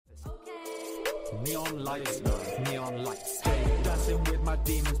Neon lights, neon lights. Stay dancing with my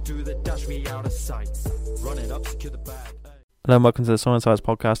demons, do the dash me out of sight. Run it up, secure the bag. Hello and welcome to the SoulInsights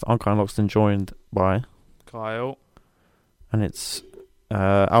podcast. I'm Kyle Loxton, joined by Kyle. And it's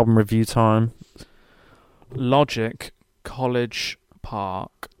album review time. Logic, College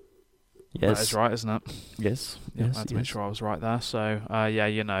Park. Yes. That is right, isn't it? Yes. Yeah, Yes. I had to make sure I was right there. So,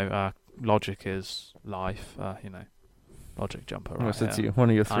 Logic is life, Logic Jumper. Right, That's yeah. one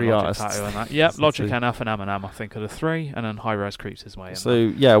of your three Logic artists. Tattoo and that. Yep, Logic, NF and Eminem, I think, are the three, and then High Res Creeps his way in. So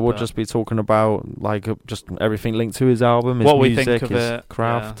yeah, we'll just be talking about just everything linked to his album, his what music, we think of his it,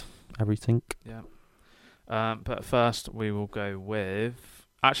 craft, everything. Yeah. But first, we will go with...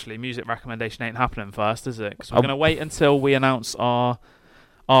 Actually, music recommendation ain't happening first, is it? Because we're going to wait until we announce our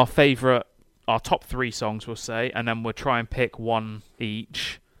favourite, our top three songs, we'll say, and then we'll try and pick one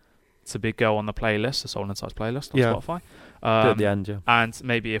each to go on the playlist, the SoulInsights playlist on Spotify. At the end, yeah. And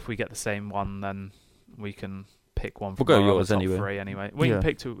maybe if we get the same one, then we can pick one from We'll go our yours top anyway. three anyway. We can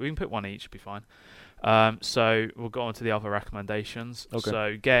pick two. We can pick one each, be fine. So we'll go on to the other recommendations. Okay.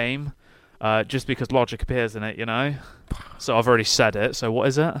 So game, just because Logic appears in it, you know. So I've already said it. So what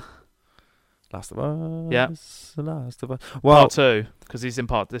is it? Last of Us. Yeah. Last of Us. Well, Part two, because he's in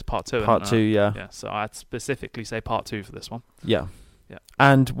part two. part isn't two, it? yeah. Yeah. So I'd specifically say part two for this one. Yeah. Yeah.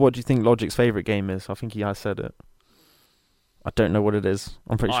 And what do you think Logic's favourite game is? I think he has said it. I don't know what it is.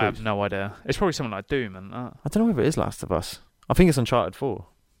 I'm pretty sure. I have no idea. It's probably something like Doom and that. I don't know if it is Last of Us. I think it's Uncharted 4.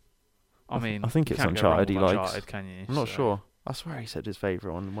 I mean, I think you it's can't go wrong Uncharted he with likes. Uncharted, can you? I'm not So- sure. I swear he said his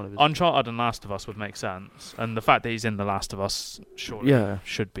favourite on one of his... Uncharted and Last of Us would make sense, and the fact that he's in The Last of Us surely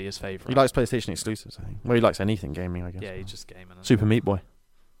should be his favourite. He likes PlayStation exclusives, I think. Well, he likes anything gaming, I guess. Yeah, he's just gaming. Super Meat Boy.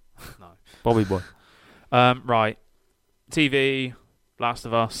 No. Bobby Boy. Right. TV, Last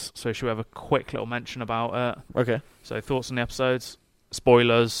of Us. So should we have a quick little mention about it? Okay. So thoughts on the episodes?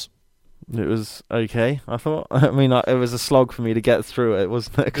 Spoilers. It was okay, I thought. I mean, it was a slog for me to get through it,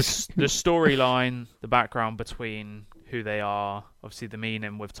 wasn't it? The storyline, the background between who they are, obviously the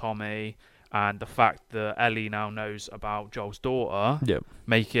meaning with Tommy, and the fact that Ellie now knows about Joel's daughter,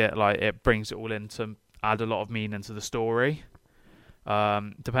 make it like it brings it all in to add a lot of meaning to the story.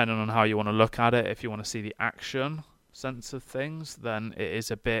 Depending on how you want to look at it, if you want to see the action sense of things, then it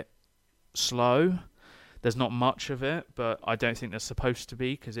is a bit slow. There's not much of it, but I don't think there's supposed to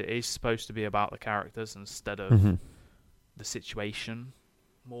be, because it is supposed to be about the characters instead of the situation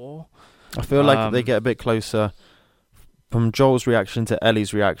more. I feel like they get a bit closer from Joel's reaction to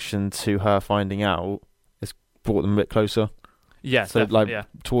Ellie's reaction to her finding out. It's brought them a bit closer. Yeah, so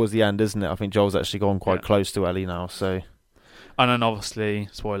towards the end, isn't it? I think Joel's actually gone quite close to Ellie now. So, and then obviously,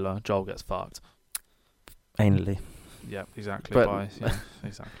 spoiler: Joel gets fucked anally. Yeah, exactly.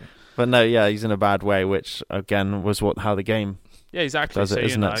 Exactly. But no, he's in a bad way, which again was how the game. Yeah, exactly. Does it,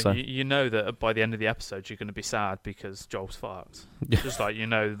 isn't it? So you know that by the end of the episode you're going to be sad because Joel's fucked. Just like you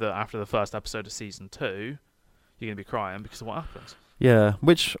know that after the first episode of season 2, you're going to be crying because of what happens. Yeah,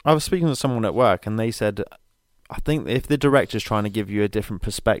 which I was speaking to someone at work and they said, I think if the director's trying to give you a different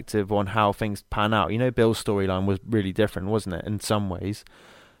perspective on how things pan out, Bill's storyline was really different, wasn't it, in some ways?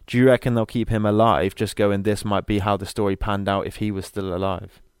 Do you reckon they'll keep him alive, just going, this might be how the story panned out if he was still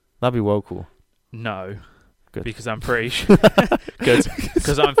alive? That'd be well cool. No. Good. Because I'm pretty sure... Good.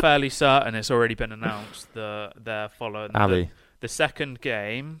 Because I'm fairly certain it's already been announced that they're following... Abby. The second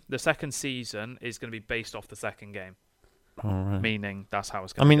game, the second season is going to be based off the second game. All right. Meaning that's how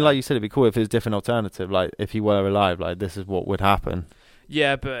it's going to be. I mean, like you said, it'd be cool if it was a different alternative. Like, if he were alive, like, this is what would happen.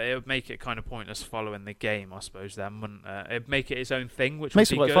 Yeah, but it would make it kind of pointless following the game, I suppose, then, wouldn't it? It'd make it its own thing, which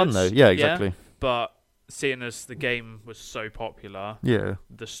makes would it be quite good. fun, though. Yeah, exactly. Yeah, but seeing as the game was so popular, the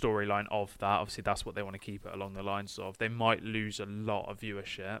storyline of that, obviously that's what they want to keep it along the lines of. They might lose a lot of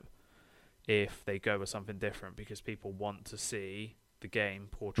viewership if they go with something different, because people want to see the game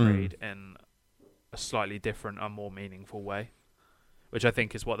portrayed in a slightly different and more meaningful way, which I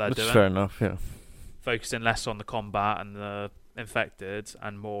think is what they're doing. Fair enough, yeah. Focusing less on the combat and the infected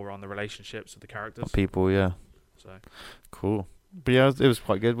and more on the relationships of the characters. People, yeah. So cool. But yeah, it was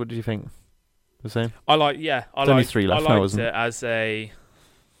quite good. What did you think? The same? I liked it as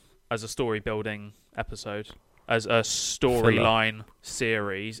a story building episode. As a storyline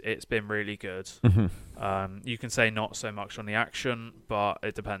series, it's been really good. You can say not so much on the action, but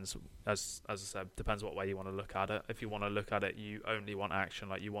it depends. As I said, depends what way you want to look at it. If you want to look at it, you only want action,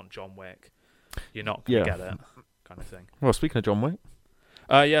 like you want John Wick. You're not going to get it, kind of thing. Well, speaking of John Wick.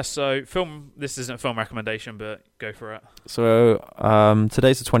 So film. This isn't a film recommendation, but go for it. So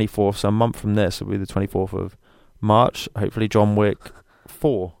today's the 24th, so a month from this will be the 24th of March. Hopefully John Wick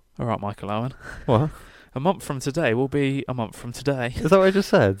 4. All right, Michael Owen. What? A month from today will be a month from today. Is that what I just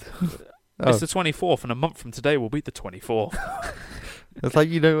said? It's the 24th, and a month from today will be the 24th. It's like,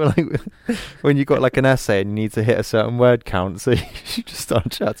 like when you got like an essay and you need to hit a certain word count, so you just start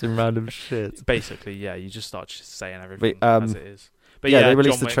chatting random shit. Basically, yeah, you just start saying everything as it is. But they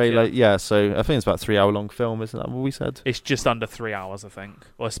released the Wick, trailer. Yeah, so I think it's about a 3-hour-long film, isn't that what we said? It's just under 3 hours, I think.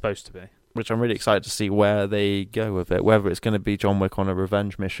 Or it's supposed to be. Which I'm really excited to see where they go with it. Whether it's going to be John Wick on a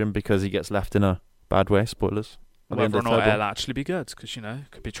revenge mission because he gets left in a bad way. Spoilers. Whether or not it'll actually be good, because,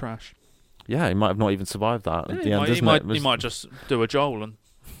 it could be trash. Yeah, he might have not even survived that at the end, He might just do a Joel and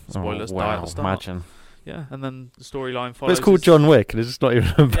spoilers die at the start. Imagine. Yeah, and then the storyline follows. But it's called John Wick, and it's just not even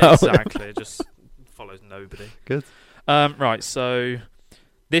about Yeah, exactly, it just follows nobody. Good. Right, so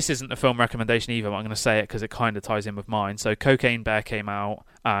this isn't a film recommendation either, but I'm going to say it because it kind of ties in with mine. So Cocaine Bear came out,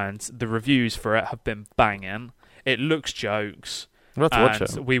 and the reviews for it have been banging. It looks jokes. We'll have to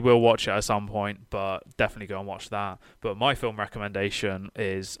watch it. We will watch it at some point, but definitely go and watch that. But my film recommendation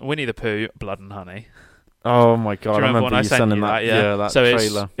is Winnie the Pooh, Blood and Honey. Oh my god! Do you remember when I sent you that? Yeah, that so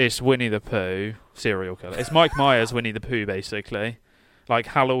trailer. It's Winnie the Pooh, serial killer. It's Mike Myers, Winnie the Pooh, basically. Like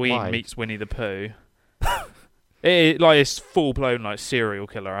Halloween meets Winnie the Pooh. It's full blown like serial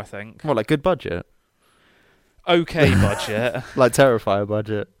killer, I think. What, like good budget? Okay budget. Like Terrifier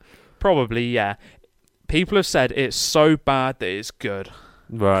budget. Probably, yeah. People have said it's so bad that it's good,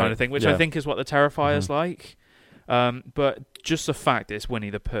 kind of thing, which I think is what the Terrifier's like. But just the fact that it's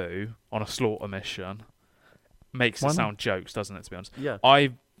Winnie the Pooh on a slaughter mission makes it sound jokes, doesn't it, to be honest? Yeah.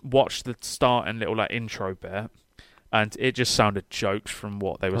 I watched the start and little like intro bit, and it just sounded jokes from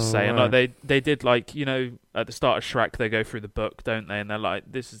what they were saying. Right. Like they did, like, at the start of Shrek, they go through the book, don't they? And they're like,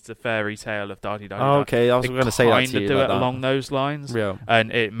 "This is the fairy tale of da-di-da." Oh, okay, I was going to say that to you. Kind of do it along those lines, yeah.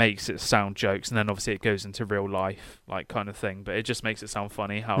 And it makes it sound jokes, and then obviously it goes into real life, like kind of thing. But it just makes it sound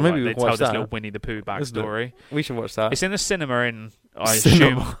funny how they tell this little Winnie the Pooh backstory. We should watch that. It's in the cinema in, I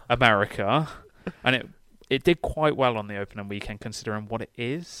assume, America, and it did quite well on the opening weekend considering what it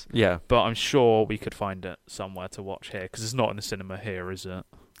is. Yeah. But I'm sure we could find it somewhere to watch here, because it's not in the cinema here, is it?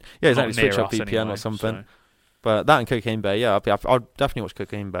 Yeah, exactly. Switch up VPN anyway, or something. So. But that and Cocaine Bear, yeah, I'll definitely watch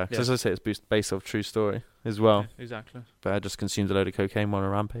Cocaine Bear. Because as I say, it's based off a true story as well. Yeah, exactly. Bear just consumed a load of cocaine while on a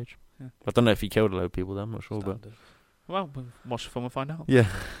rampage. Yeah. I don't know if he killed a load of people then, I'm not sure. Standard. But well, we'll watch the film and find out. Yeah.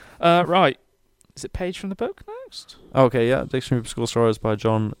 Right. Is it page from the book next? Okay, yeah. Dictionary of School Stories by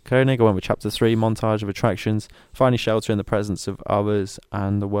John Koenig. I went with chapter 3, montage of attractions, finding shelter in the presence of others,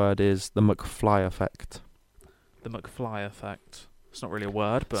 and the word is the McFly effect. The McFly effect. It's not really a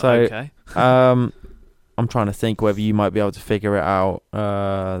word, but so, okay. I'm trying to think whether you might be able to figure it out. The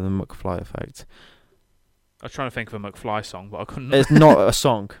McFly effect. I was trying to think of a McFly song, but I couldn't. It's not a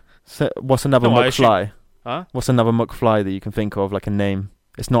song. So what's another McFly? Huh? What's another McFly that you can think of, like a name?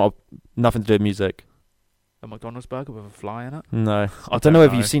 It's nothing to do with music. A McDonald's burger with a fly in it? No. I don't know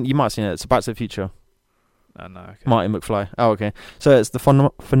if you've seen... You might have seen it. It's Back to the Future. No, okay. Marty McFly. Oh, okay. So it's the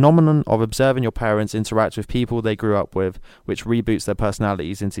phenomenon of observing your parents interact with people they grew up with, which reboots their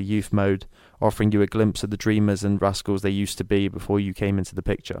personalities into youth mode, offering you a glimpse of the dreamers and rascals they used to be before you came into the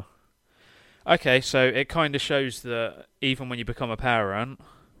picture. Okay, so it kind of shows that even when you become a parent,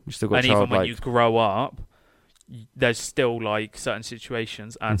 you still got and even when you grow up, there's still like certain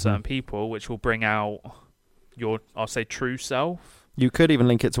situations and certain people which will bring out your, I'll say, true self. You could even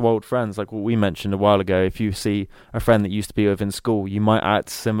link it to old friends, like what we mentioned a while ago. If you see a friend that you used to be with in school, you might act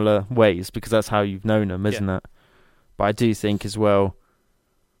similar ways because that's how you've known them, isn't it? But I do think as well,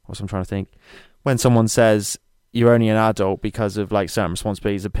 what I'm trying to think, when someone says you're only an adult because of like certain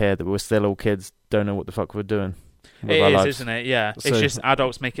responsibilities appear, that we're still all kids, don't know what the fuck we're doing. It is, isn't it? Yeah. So, it's just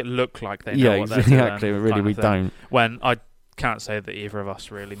adults make it look like they know what they're doing. Exactly. Really, we don't. When I can't say that either of us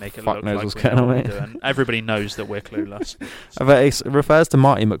really make it look knows like what's we going know on, what we're doing. Everybody knows that we're clueless. It refers to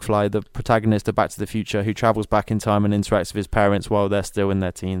Marty McFly, the protagonist of Back to the Future, who travels back in time and interacts with his parents while they're still in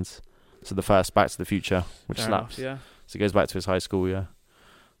their teens. So the first Back to the Future, which Fair slaps. Enough, yeah. So he goes back to his high school, yeah.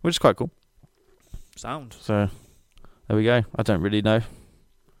 Which is quite cool. Sound. So there we go. I don't really know.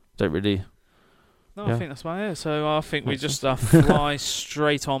 No, I think that's about it. So I think we just fly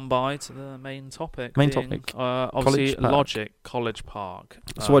straight on by to the main topic. Obviously, Logic, College Park.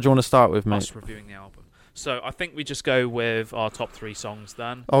 So what do you want to start with, mate? Us reviewing the album. So I think we just go with our top 3 songs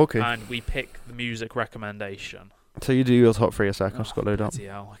then. Oh, okay. And we pick the music recommendation. So you do your top 3 a sec. I've just got to load up.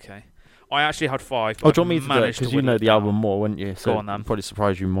 Okay. I actually had 5. Oh, do you want me to do it? Because you know the album more, wouldn't you? So go on then. Probably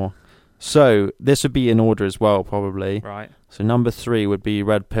surprise you more. So this would be in order as well, probably. Right. So number 3 would be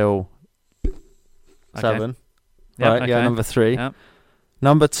Red Pill 7. Okay. Yep, right, yeah, number 3. Yep.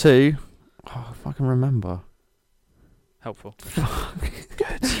 Number 2. Oh, if I can remember. Helpful.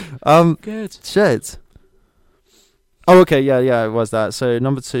 Good. Good. Shit. Oh, okay, yeah, it was that. So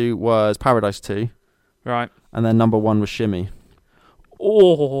number 2 was Paradise 2. Right. And then number 1 was Shimmy.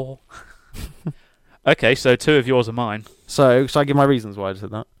 Oh. Okay, so 2 of yours are mine. So, should I give my reasons why I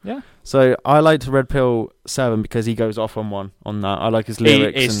said that? Yeah. So, I liked Red Pill 7 because he goes off on that. I like his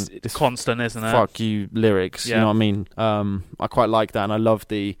lyrics. It's constant, isn't it? Fuck you lyrics, you know what I mean? I quite like that, and I love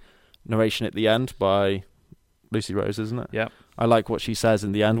the narration at the end by Lucy Rose, isn't it? Yeah. I like what she says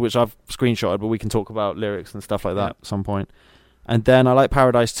in the end, which I've screenshotted, but we can talk about lyrics and stuff like that at some point. And then I like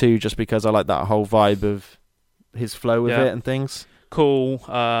Paradise 2 just because I like that whole vibe of his flow with it and things. Cool.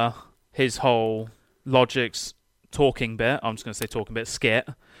 His whole Logic's talking bit, I'm just going to say talking bit, skit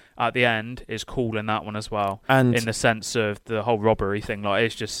at the end is cool in that one as well. And in the sense of the whole robbery thing, like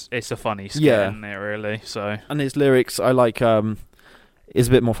it's a funny skit, isn't it, really? So. And his lyrics, I like, is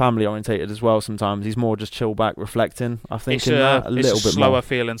a bit more family orientated as well sometimes. He's more just chill back, reflecting, I think, it's in that a little bit slower more.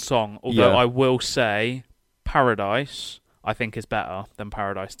 feeling song, although I will say Paradise, I think, is better than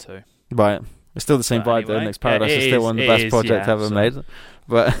Paradise 2. Right. It's still the same vibe, though. Next Paradise is still one of the best projects ever made.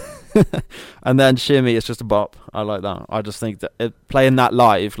 But and then Shimmy, it's just a bop. I like that. I just think that playing that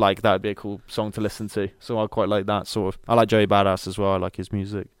live, like, that would be a cool song to listen to. So I quite like that sort of. I like Joey Badass as well. I like his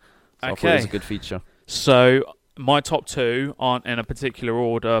music. So I thought it was a good feature. So my top 2 aren't in a particular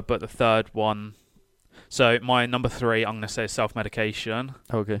order, but the third one. So my number 3, I'm going to say Self-Medication.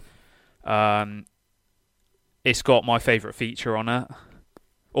 Okay. It's got my favourite feature on it.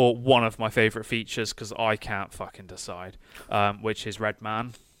 Or one of my favourite features, because I can't fucking decide, which is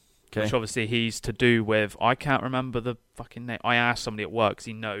Redman. Okay. Which obviously he's to do with, I can't remember the fucking name. I asked somebody at work because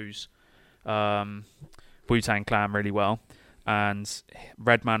he knows Wu-Tang Clan really well. And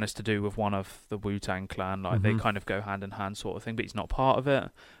Redman is to do with one of the Wu-Tang Clan. Like, they kind of go hand in hand sort of thing, but he's not part of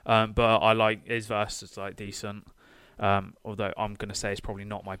it. But I like his verse, is like decent. Although I'm going to say it's probably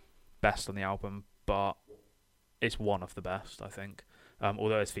not my best on the album, but it's one of the best, I think.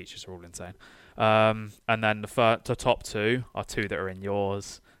 Although his features are all insane. And then the top 2 are 2 that are in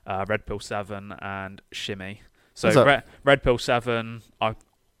yours, Red Pill 7 and Shimmy. So Red Pill 7, I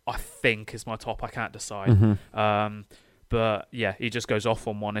think, is my top. I can't decide. But yeah, he just goes off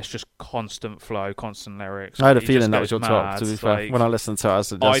on one. It's just constant flow, constant lyrics. I had a feeling that was your top, to be fair. When I listened to it, I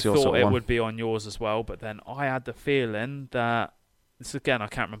said that's your thought sort of it one. would be on yours as well, but then I had the feeling that, this again, I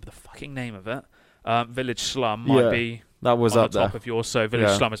can't remember the fucking name of it. Village Slum might be that was on up the top there. of yours. So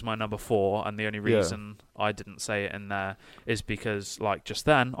Village Slum is my number 4, and the only reason I didn't say it in there is because, like, just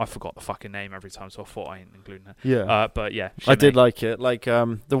then I forgot the fucking name every time, so I thought I ain't including it. Yeah. But yeah, Shimmy. I did like it. Like,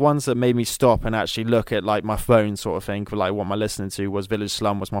 the ones that made me stop and actually look at, like, my phone sort of thing for, like, what am I listening to, was Village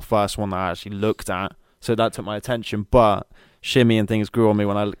Slum was my first one that I actually looked at, so that took my attention. But Shimmy and things grew on me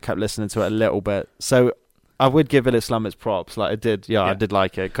when I kept listening to it a little bit. So I would give Village Slum its props. Like, I did, I did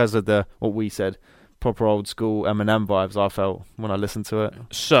like it because of what we said. Proper old school Eminem vibes I felt when I listened to it.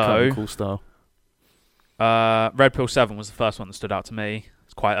 So kind of cool style. Red Pill 7 was the first one that stood out to me.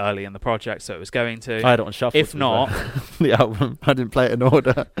 It's quite early in the project, so it was going to. I had it on shuffle. If not, the album, I didn't play it in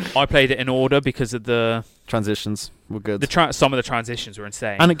order. I played it in order because of the transitions were good. Some of the transitions were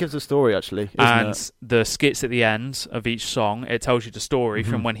insane, and it gives a story actually. And the skits at the end of each song, it tells you the story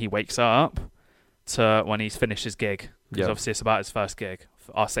from when he wakes up to when he's finished his gig. Because obviously it's about his first gig.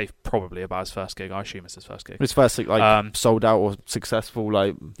 I'll say probably about his first gig. I assume it's his first gig. His first, like, sold out or successful,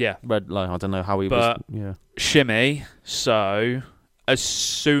 like, red, like, I don't know how he was. Yeah. Shimmy. So as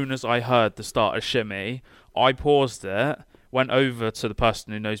soon as I heard the start of Shimmy, I paused it, went over to the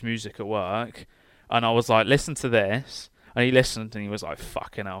person who knows music at work, and I was like, listen to this. And he listened and he was like,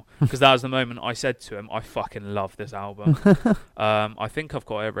 fucking hell. Because that was the moment I said to him, I fucking love this album. I think I've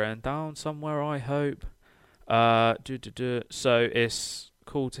got it written down somewhere, I hope. So it's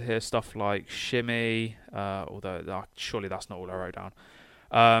cool to hear stuff like Shimmy, although surely that's not all I wrote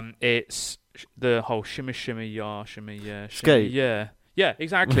down. It's the whole shimmy, shimmy, yeah, shimmy, yeah, shimmy, Skate. Yeah,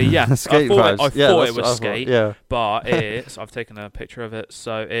 exactly, yeah. Skate I thought it was Skate, yeah. but it's, I've taken a picture of it,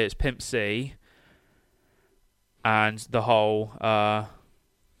 so it's Pimp C, and the whole,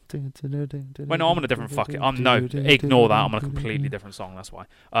 when I'm on a different ignore that, I'm on a completely different song, that's why.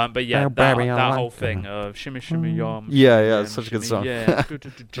 But yeah, that whole thing of shimmy, shimmy, yum. Yeah, it's such a good song. Yeah.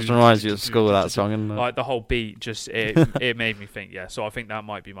 Just reminds you of school, that song, isn't it? Like, the whole beat, just, it made me think, so I think that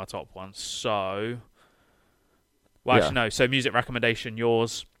might be my top one. So, actually, no. So, music recommendation,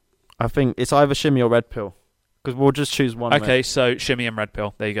 yours? I think it's either Shimmy or Red Pill. Because we'll just choose one. Okay, so Shimmy and Red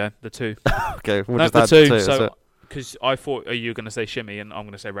Pill. There you go, the 2. Okay, we'll just add the 2. So, because I thought you were going to say Shimmy and I'm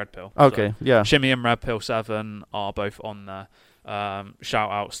going to say Red Pill. Okay, so Shimmy and Red Pill 7 are both on there. Shout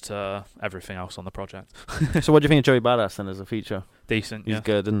outs to everything else on the project. So what do you think of Joey Badass then as a feature? Decent, He's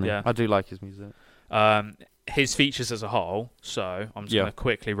good, isn't he? Yeah. I do like his music. his features as a whole. So I'm just going to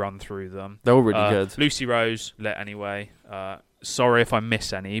quickly run through them. They're all really good. Lucy Rose, Lit Anyway. Sorry if I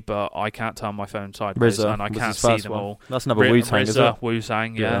miss any, but I can't turn my phone sideways and I can't see them all. That's another Wu-Tang, is it?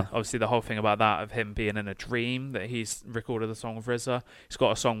 Wu-Tang, yeah. Obviously, the whole thing about that of him being in a dream that he's recorded the song with RZA. He's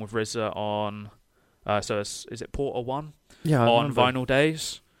got a song with RZA on. Is it Porter 1? Yeah, on Vinyl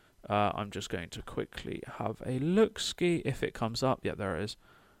Days. I'm just going to quickly have a look-ski if it comes up. Yeah, there it is.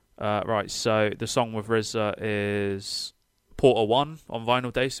 Right, so the song with RZA is Porter 1 on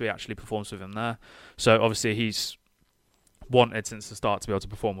Vinyl Days, so he actually performs with him there. So obviously he's wanted since the start to be able to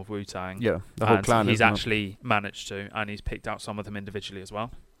perform with Wu-Tang. Yeah, the whole clan. He's actually managed to, and he's picked out some of them individually as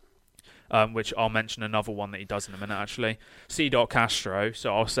well. Which I'll mention another one that he does in a minute, actually. C. Castro,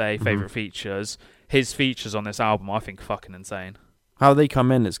 so I'll say favourite features. His features on this album, I think, are fucking insane. How they come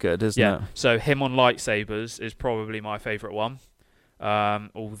in is good, isn't it? Yeah, so him on Lightsabers is probably my favourite one.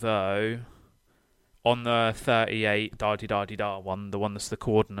 Although, on the 38 da-di-da-di-da one, the one that's the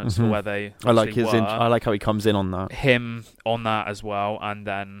coordinates for where they I like his. I like how he comes in on that. Him on that as well, and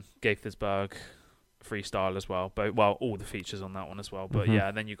then Gaithersburg freestyle as well. But all the features on that one as well. But yeah,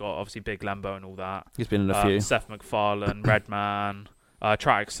 and then you got obviously Big Lambo and all that. He's been in a few. Seth MacFarlane, Redman,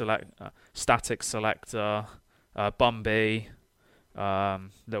 Static Selector, Bumby,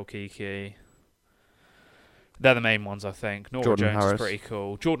 Lil Kiki. They're the main ones, I think. Nora Jordan Jones Harris. is pretty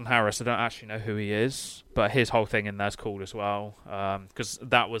cool. Jordan Harris, I don't actually know who he is, but his whole thing in there's cool as well. Because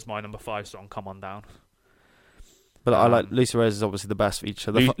that was my number 5 song, Come On Down. But I like Lucy Rose is obviously the best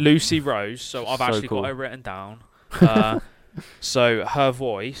feature. Lucy Rose, so I've actually got it written down. So her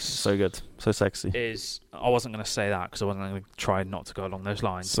voice... So good. So sexy. I wasn't going to say that because I wasn't going to try not to go along those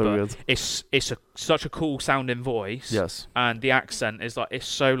lines. So but good. It's such a cool sounding voice. Yes. And the accent is it's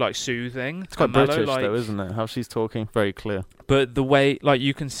so soothing. It's quite British though, isn't it? How she's talking, very clear. But the way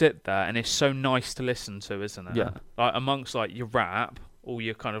you can sit there and it's so nice to listen to, isn't it? Yeah. Amongst your rap, all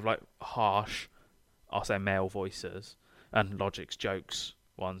your kind of harsh, I'll say male voices and Logic's jokes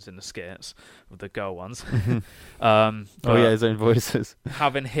ones in the skits, with the girl ones. His own voices.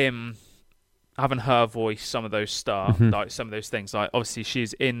 Having her voice, some of those stuff, some of those things. Obviously,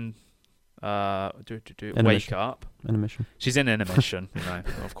 she's in Wake Up. Intermission. She's in Intermission,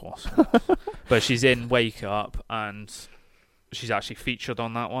 of course. But she's in Wake Up, and she's actually featured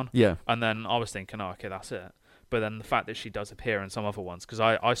on that one. Yeah. And then I was thinking, okay, that's it. But then the fact that she does appear in some other ones, because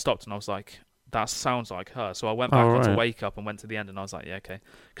I stopped and I was like, that sounds like her. So I went back onto Wake Up and went to the end and I was like, yeah, okay.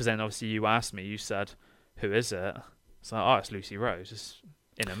 Because then obviously you asked me, you said, who is it? It's like, it's Lucy Rose. It's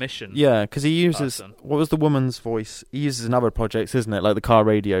Intermission. Yeah, because he uses, what was the woman's voice? He uses in other projects, isn't it? Like the car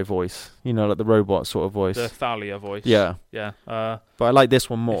radio voice. Like the robot sort of voice. The Thalia voice. Yeah. Yeah. But I like this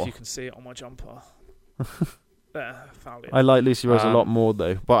one more. If you can see it on my jumper. Thalia. I like Lucy Rose a lot more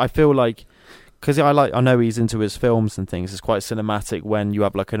though. But I feel like, because I know he's into his films and things. It's quite cinematic when you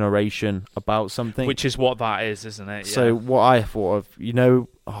have a narration about something, which is what that is, isn't it? Yeah. So what I thought of,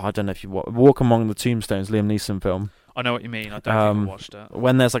 I don't know if you Walk Among the Tombstones, Liam Neeson film. I know what you mean. I don't think I watched it.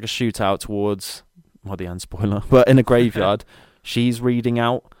 When there's a shootout towards, the end spoiler, but in a graveyard, she's reading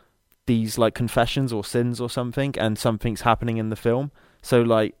out these confessions or sins or something, and something's happening in the film. So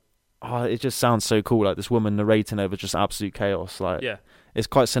it just sounds so cool. This woman narrating over just absolute chaos. Yeah. It's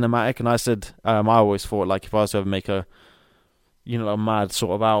quite cinematic, and I said I always thought if I was to ever make a mad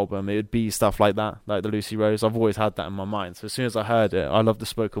sort of album, it would be stuff like that, like the Lucy Rose. I've always had that in my mind. So as soon as I heard it, I love the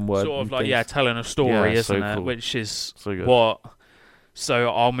spoken word. Sort of telling a story, isn't it? Cool. Which is so good. What. So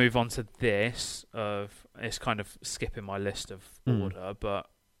I'll move on to this. It's kind of skipping my list of order, but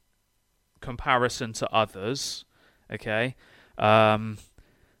comparison to others, okay.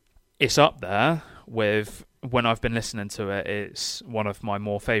 It's up there with. When I've been listening to it, it's one of my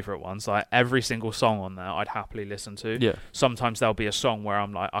more favourite ones. Every single song on there, I'd happily listen to. Yeah. Sometimes there'll be a song where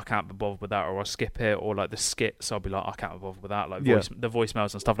I'm I can't be bothered with that, or I'll skip it, or the skits, I'll be I can't be bothered with that. The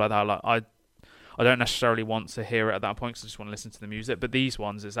voicemails and stuff like that. I don't necessarily want to hear it at that point because I just want to listen to the music. But these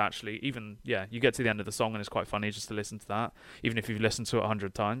ones is actually you get to the end of the song and it's quite funny just to listen to that, even if you've listened to it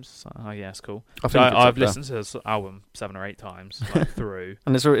 100 times. It's cool. I've listened to this album 7 or 8 times through,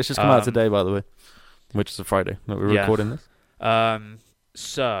 and it's just come out today, by the way. Which is a Friday that we're recording this.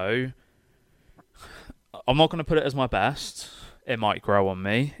 So, I'm not going to put it as my best. It might grow on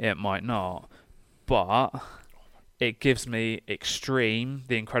me. It might not. But it gives me extreme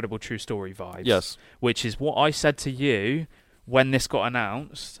The Incredible True Story vibes. Yes. Which is what I said to you when this got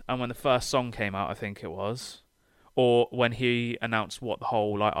announced and when the first song came out, I think it was. Or when he announced what the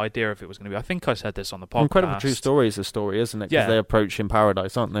whole idea of it was going to be. I think I said this on the podcast. Incredible True Story is a story, isn't it? Because they approach in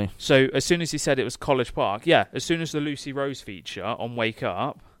paradise, aren't they? So as soon as he said it was College Park, as soon as the Lucy Rose feature on Wake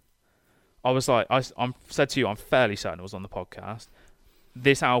Up, I was like, I said to you, I'm fairly certain it was on the podcast.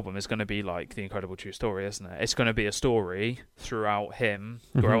 This album is going to be like The Incredible True Story, isn't it? It's going to be a story throughout him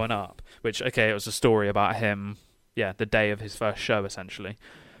growing up. Which, okay, it was a story about him, the day of his first show, essentially.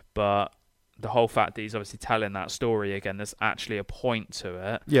 But the whole fact that he's obviously telling that story again, there's actually a point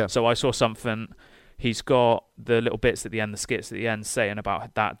to it. Yeah. So I saw something, he's got the little bits at the end, the skits at the end saying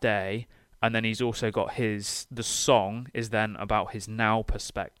about that day, and then he's also got the song is then about his now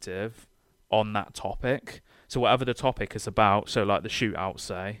perspective on that topic. So whatever the topic is about, so like the shootout,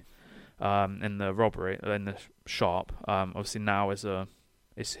 say, in the robbery, in the shop, obviously now is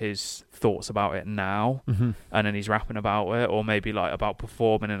his thoughts about it now, and then he's rapping about it, or maybe like about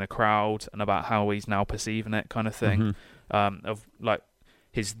performing in a crowd and about how he's now perceiving it, kind of thing. Of like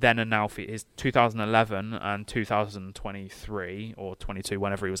his then and now, his 2011 and 2023 or 22,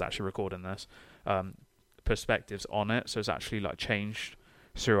 whenever he was actually recording this, perspectives on it. So it's actually like changed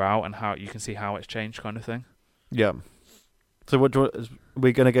throughout, and how you can see how it's changed, kind of thing. Yeah. So we're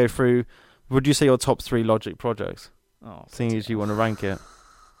going to go through, would you say your top 3 Logic projects? Oh, seeing as you want to rank it.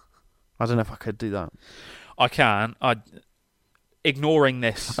 I don't know if I could do that. I can. Ignoring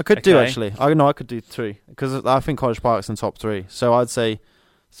this. I could do, actually. I could do 3. Because I think College Park's in top 3. So I'd say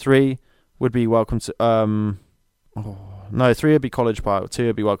 3 would be Welcome to... 3 would be College Park, 2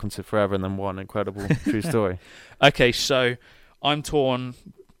 would be Welcome to Forever, and then 1 Incredible True Story. Okay, so I'm torn...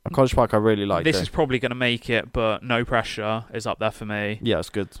 College Park I really like. This is probably going to make it, but No Pressure is up there for me. Yeah,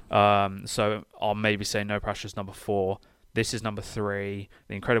 it's good. So I'll maybe say No Pressure is number 4. This is number 3.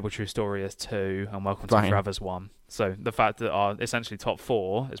 The Incredible True Story is 2, and Welcome to Forever is 1. So the fact that our essentially top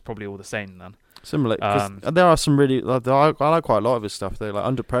 4 is probably all the same then. Similar. There are some really... I like quite a lot of his stuff. Like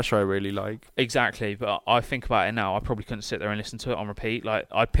Under Pressure I really like. Exactly, but I think about it now, I probably couldn't sit there and listen to it on repeat. Like,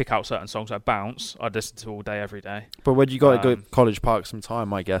 I'd pick out certain songs like Bounce, I'd listen to all day, every day. But when you got to go College Park some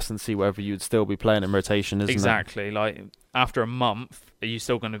time, I guess, and see whether you'd still be playing in rotation, isn't it? Exactly. Like, after a month, would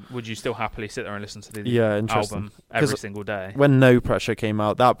you still happily sit there and listen to the album every single day? When No Pressure came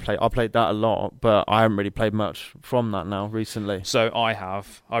out, I played that a lot, but I haven't really played much from that now recently. So I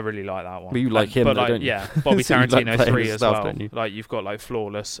really like that one. But you like him, but though, like, don't you? Yeah, Bobby So Tarantino like 3 as stuff, well. Like, you've got like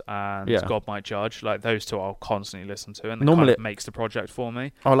Flawless and God Might Judge. Like, those two I'll constantly listen to, and normally it makes the project for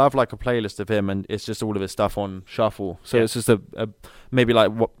me. I'll have like a playlist of him, and it's just all of his stuff on shuffle. So it's just a maybe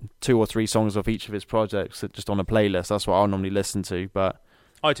like 2 or 3 songs of each of his projects just on a playlist. That's what I'll normally listen to. But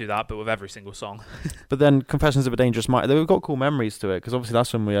I do that, but with every single song. But then Confessions of a Dangerous Mind, they've got cool memories to it, because obviously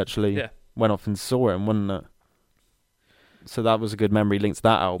that's when we actually went off and saw him, wasn't it? So that was a good memory linked to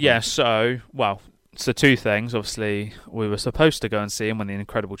that album. Yeah, so 2 things. Obviously, we were supposed to go and see him when The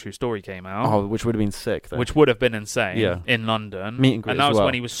Incredible True Story came out. Oh, which would have been sick, though. Which would have been insane in London. Meet and greet, and that as was well.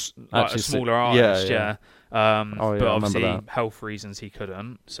 when he was like a smaller artist, but I obviously health reasons he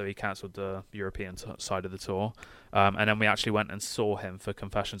couldn't, so he cancelled the European side of the tour. And then we actually went and saw him for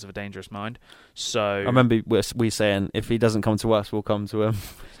Confessions of a Dangerous Mind. So I remember we saying, if he doesn't come to us, we'll come to him.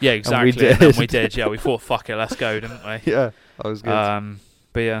 Yeah, exactly. And then we did. Yeah, we thought, fuck it, let's go, didn't we? Yeah, that was good.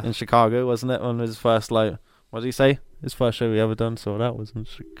 But yeah, in Chicago, wasn't it? On his first, what did he say? His first show he ever done. So that was in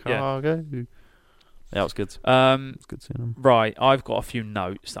Chicago. Yeah, it was good. It's good seeing him. Right, I've got a few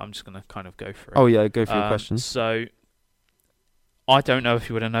notes that I'm just going to kind of go through. Oh yeah, go through your questions. So I don't know if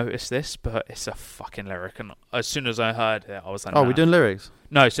you would have noticed this, but it's a fucking lyric, and as soon as I heard it, I was like, "Oh, we're doing lyrics."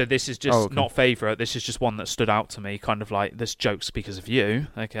 No, so this is just not favourite. This is just one that stood out to me, kind of like this joke's because of you.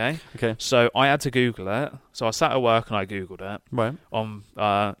 Okay. So I had to Google it. So I sat at work and I Googled it. Right. On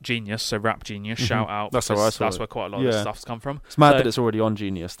Genius, so Rap Genius, shout out. That's where quite a lot of this stuff's come from. It's mad that it's already on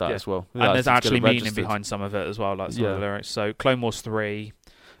Genius as well. And there's actually meaning behind some of it as well, like some of the lyrics. So Clone Wars 3,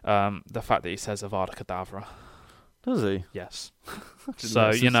 the fact that he says Avada Kedavra. Does he? Yes.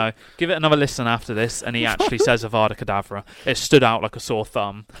 So, give it another listen after this, and he actually says Avada Kedavra. It stood out like a sore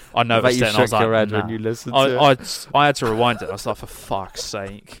thumb. I noticed it, and I was like, when you listened to it. I had to rewind it. I was like, for fuck's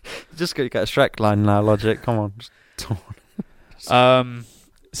sake. Just got to get a Shrek line now, Logic. Come on.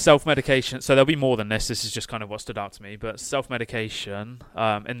 Self-medication. So there'll be more than this. This is just kind of what stood out to me. But self-medication,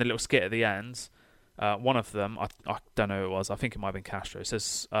 in the little skit at the end, one of them, I don't know who it was. I think it might have been Castro. It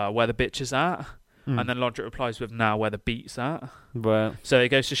says, where the bitch is at. And then Logic replies with, now where the beat's at. Right. So it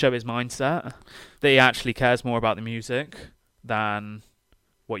goes to show his mindset, that he actually cares more about the music than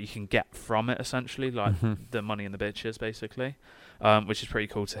what you can get from it, essentially, like the money and the bitches, basically, which is pretty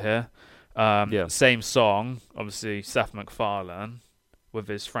cool to hear. Same song, obviously, Seth MacFarlane, with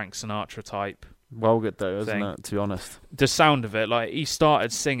his Frank Sinatra type. Well good, though, isn't it, to be honest? The sound of it, like, he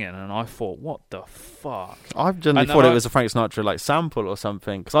started singing, and I thought, what the fuck? I generally thought it was a Frank Sinatra, sample or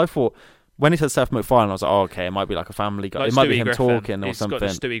something, because I thought... when he said Seth MacFarlane, I was like, oh, okay, it might be like a Family Guy. Like it might Stewie be him Griffin. talking or It's something. got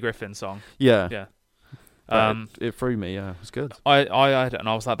the Stewie Griffin song. Yeah. Yeah. It threw me. Yeah, it was good. I heard it and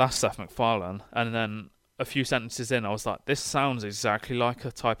I was like, that's Seth MacFarlane. And then a few sentences in, I was like, this sounds exactly like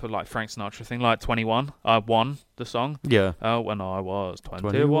a type of like Frank Sinatra thing, like 21. Won the song. Yeah. When I was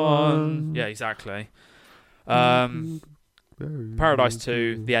 21. Yeah, exactly. Paradise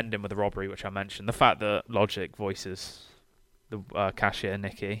 2, the ending with the robbery, which I mentioned. The fact that Logic voices the cashier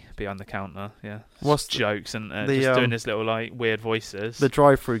Nicky behind the counter, What's jokes and just doing his little like weird voices. The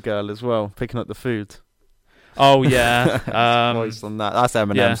drive-through girl as well, picking up the food. Oh yeah, voice on that. That's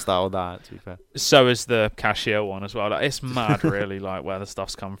Eminem style. That, to be fair. So is the cashier one as well. Like, it's mad, really, like where the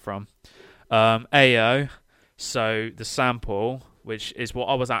stuff's come from. AO. So the sample, which is what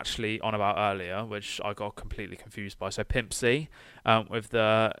I was actually on about earlier, which I got completely confused by. So Pimp C, with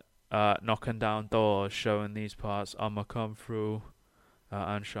the knocking down doors, showing these parts, I'ma come through.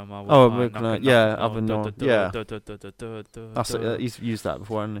 And show my he's used that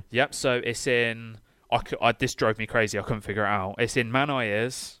before, hasn't he? Yep. So it's in. This drove me crazy. I couldn't figure it out. It's in Man I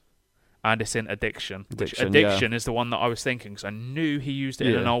Is, and it's in Addiction. Addiction is the one that I was thinking, because I knew he used it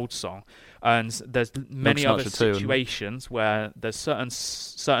in an old song. And there's many other situations where there's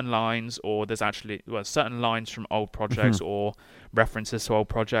certain lines, or there's actually certain lines from old projects or references to old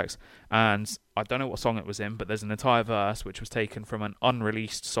projects. And I don't know what song it was in, but there's an entire verse which was taken from an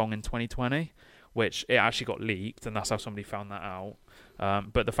unreleased song in 2020, which it actually got leaked, and that's how somebody found that out.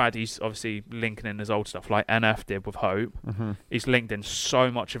 But the fact he's obviously linking in his old stuff, like NF did with Hope, he's linked in so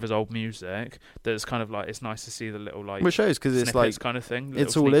much of his old music that it's kind of like, it's nice to see the little like, which shows, because it's like kind of thing.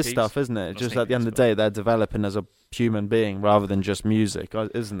 It's all his stuff, isn't it? Just at the end of the day, they're developing as a human being rather than just music,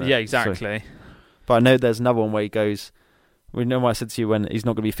 isn't it? Yeah, exactly. So, but I know there's another one where he goes. We know what I said to you when he's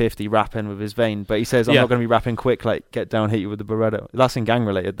not going to be 50 rapping with his vein, but he says, I'm not going to be rapping quick, like get down, hit you with the Beretta. That's in Gang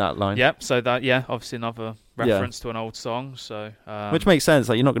related, that line. Yep, so that, obviously another reference to an old song. So which makes sense.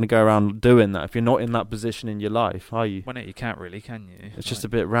 Like, you're not going to go around doing that if you're not in that position in your life, are you? Well, no, you can't really, can you? It's just a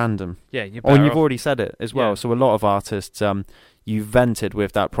bit random. Yeah, you're and you've already said it as well. Yeah. So a lot of artists, you've vented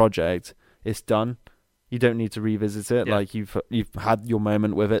with that project. It's done. You don't need to revisit it. Yeah. Like, you've had your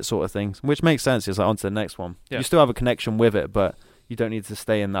moment with it, sort of thing. Which makes sense. It's like, on to the next one. Yeah. You still have a connection with it, but you don't need to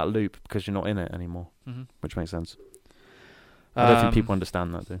stay in that loop because you're not in it anymore, which makes sense. I don't think people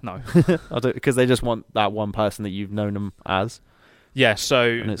understand that, though. No. Because they just want that one person that you've known them as. Yeah,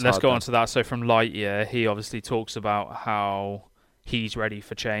 so let's go on to that. So from Lightyear, he obviously talks about how he's ready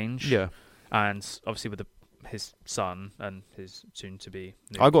for change. Yeah. And obviously with his son and his soon-to-be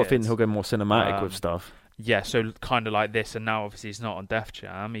I got a feeling he'll go more cinematic with stuff. Yeah, so kind of like this, and now obviously he's not on Def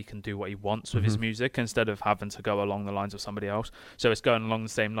Jam. He can do what he wants with his music instead of having to go along the lines of somebody else. So it's going along the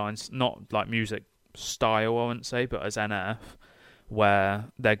same lines, not like music style, I wouldn't say, but as NF, where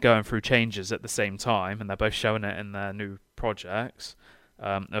they're going through changes at the same time, and they're both showing it in their new projects,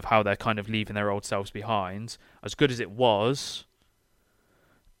 of how they're kind of leaving their old selves behind. As good as it was,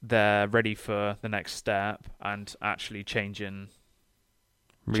 they're ready for the next step and actually changing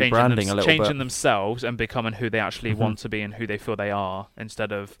themselves and becoming who they actually want to be and who they feel they are,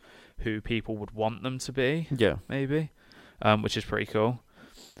 instead of who people would want them to be. Yeah, maybe, which is pretty cool.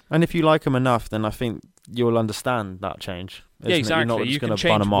 And if you like them enough, then I think you'll understand that change. Yeah, exactly. You can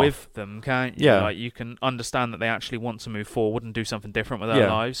change with them, can't you? Yeah. Like, you can understand that they actually want to move forward and do something different with their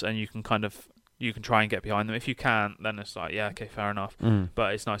lives, and you can you can try and get behind them. If you can't, then it's like, yeah, okay, fair enough.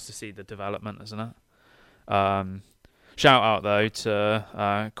 But it's nice to see the development, isn't it? Shout out, though,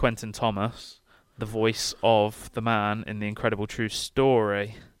 to Quentin Thomas, the voice of the man in The Incredible True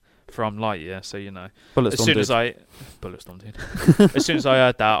Story from Lightyear. So, as soon as I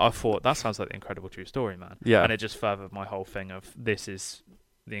heard that, I thought, that sounds like The Incredible True Story, man. Yeah. And it just furthered my whole thing of, this is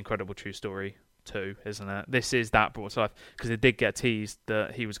The Incredible True Story 2, isn't it? This is that brought to life. Because it did get teased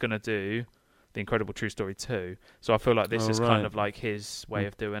that he was going to do The Incredible True Story 2. So I feel like this is kind of like his way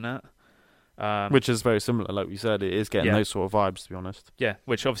of doing it. Which is very similar, like we said. It is getting those sort of vibes, to be honest. Yeah,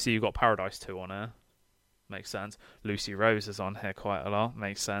 which obviously you've got Paradise 2 on here. Makes sense. Lucy Rose is on here quite a lot.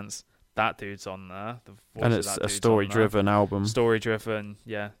 Makes sense. That dude's on there. And it's a story-driven album. Story-driven,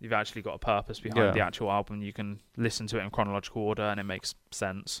 yeah. You've actually got a purpose behind the actual album. You can listen to it in chronological order, and it makes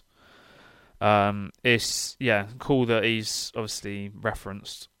sense. It's, cool that he's obviously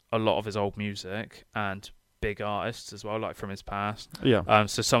referenced a lot of his old music and big artists as well, like from his past. Yeah.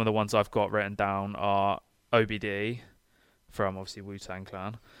 So some of the ones I've got written down are OBD from obviously Wu-Tang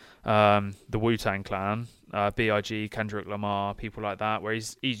Clan, the Wu-Tang Clan, B.I.G., Kendrick Lamar, people like that, where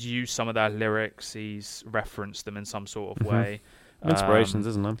he's used some of their lyrics, he's referenced them in some sort of way. Inspirations,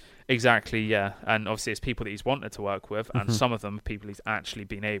 isn't it? Exactly, yeah. And obviously it's people that he's wanted to work with, and some of them are people he's actually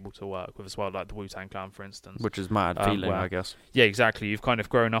been able to work with as well, like the Wu-Tang Clan, for instance. Which is mad feeling, I guess. Yeah, exactly. You've kind of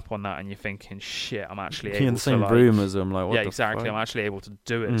grown up on that, and you're thinking, shit, I'm actually able to... in the same room as them, like, what yeah, the exactly. fuck? I'm actually able to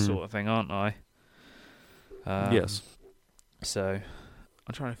do it, sort of thing, aren't I? Yes. So,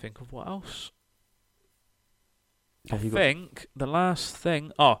 I'm trying to think of what else. Yeah, I think the last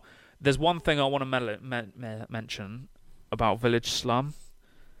thing... Oh, there's one thing I want to mention about Village Slum.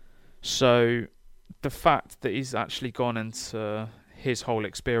 So, the fact that he's actually gone into his whole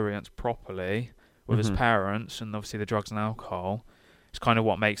experience properly with his parents, and obviously the drugs and alcohol, is kind of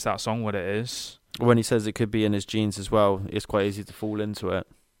what makes that song what it is. When he says it could be in his genes as well, it's quite easy to fall into it.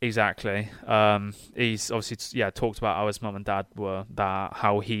 Exactly. He's obviously talked about how his mum and dad were that,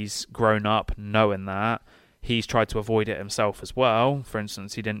 how he's grown up knowing that. He's tried to avoid it himself as well. For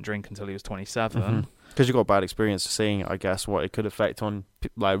instance, he didn't drink until he was 27. Because you've got a bad experience of seeing, I guess, what it could affect on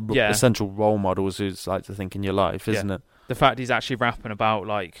essential role models who's like to think in your life, isn't it? The fact he's actually rapping about,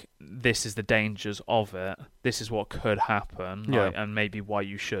 like, this is the dangers of it, this is what could happen, like, and maybe why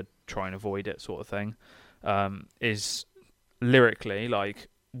you should try and avoid it, sort of thing, is lyrically, like,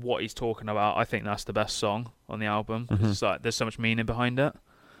 what he's talking about. I think that's the best song on the album. It's like, there's so much meaning behind it.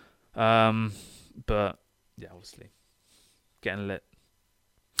 But, yeah, obviously, getting lit.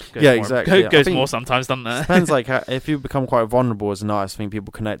 Exactly. Goes more sometimes, doesn't it? Depends, like, if you become quite vulnerable as an artist, I think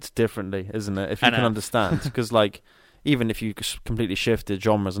people connect differently, isn't it? If you can understand. Because, like, even if you completely shifted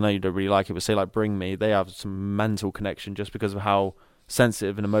genres, I know you don't really like it, but say, like, Bring Me, they have some mental connection just because of how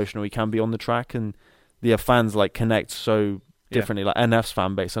sensitive and emotional he can be on the track. And the fans, like, connect so differently. Like, NF's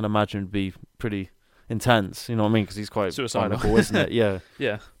fan base, I'd imagine, would be pretty intense, you know what I mean? Because he's quite cynical, isn't it? Yeah.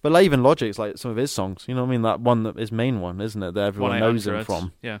 Yeah. But like, even Logic's, like, some of his songs, you know what I mean? That one, that his main one, isn't it? That everyone knows him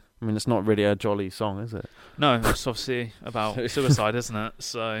from. Yeah. I mean, it's not really a jolly song, is it? No, it's obviously about suicide, isn't it?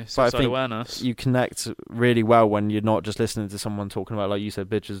 So, suicide awareness. You connect really well when you're not just listening to someone talking about, like you said,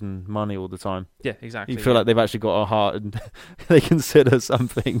 bitches and money all the time. Yeah, exactly. You feel like they've actually got a heart and they consider some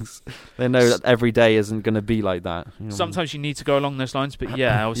things. They know that every day isn't going to be like that. You know sometimes you need to go along those lines, but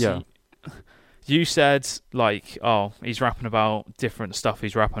yeah, obviously... You said, like, oh, he's rapping about different stuff.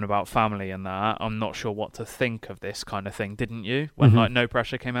 He's rapping about family and that. I'm not sure what to think of this kind of thing, didn't you? When, like, No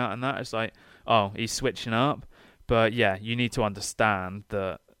Pressure came out and that, it's like, oh, he's switching up. But, yeah, you need to understand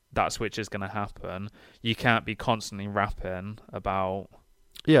that that switch is going to happen. You can't be constantly rapping about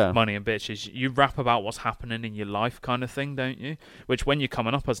money and bitches. You rap about what's happening in your life kind of thing, don't you? Which, when you're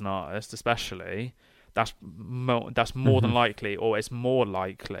coming up as an artist, especially... That's more than likely, or it's more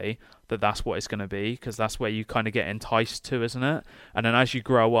likely that that's what it's going to be, because that's where you kind of get enticed to, isn't it? And then as you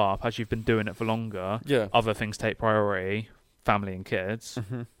grow up, as you've been doing it for longer, other things take priority, family and kids.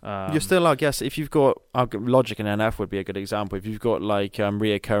 You're still, I guess, if you've got Logic and NF would be a good example. If you've got like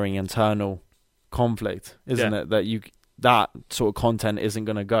reoccurring internal conflict, isn't it, that sort of content isn't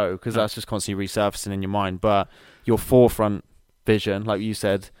going to go, because that's just constantly resurfacing in your mind. But your forefront vision, like you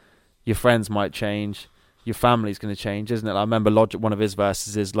said, your friends might change, your family's going to change, isn't it? I remember Logic, one of his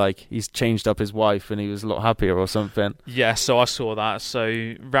verses is like, he's changed up his wife and he was a lot happier or something. Yeah, so I saw that.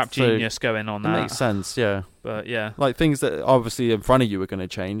 So Rap Genius going on that. Makes sense, yeah. But yeah. Like things that obviously in front of you are going to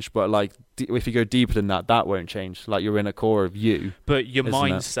change, but like if you go deeper than that, that won't change. Like you're in a core of you. But your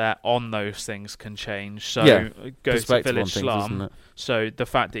mindset on those things can change. So it goes to Village Slum. So the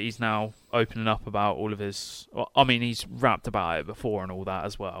fact that he's now opening up about all of his... Well, I mean, he's rapped about it before and all that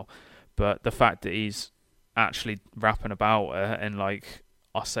as well. But the fact that he's actually rapping about it in, like,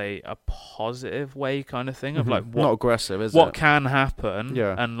 I say, a positive way kind of thing, of like what, not aggressive, is what can happen,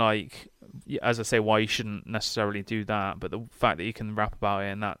 yeah. And like, as I say, why you shouldn't necessarily do that, but the fact that you can rap about it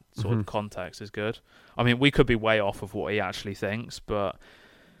in that sort of context is good. I mean, we could be way off of what he actually thinks, but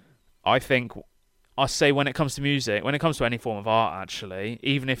I think, I say when it comes to music, when it comes to any form of art, actually,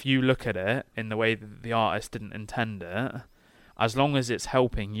 even if you look at it in the way that the artist didn't intend it, as long as it's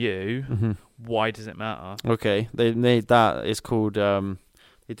helping you, why does it matter? Okay, they made that. It's called,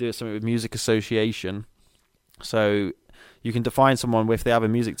 they do something with music association. So you can define someone if they have a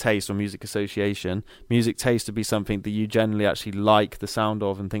music taste or music association. Music taste would be something that you generally actually like the sound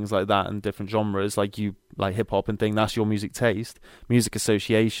of and things like that, and different genres, like you like hip hop and thing. That's your music taste. Music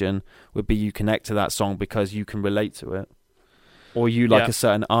association would be you connect to that song because you can relate to it, or you like a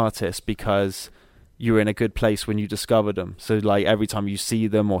certain artist because you're in a good place when you discover them. So like every time you see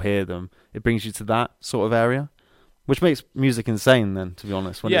them or hear them, it brings you to that sort of area, which makes music insane then, to be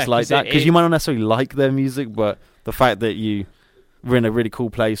honest, when it's like that. Because you might not necessarily like their music, but the fact that you were in a really cool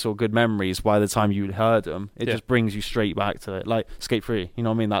place or good memories by the time you heard them. It just brings you straight back to it. Like Skate Free, you know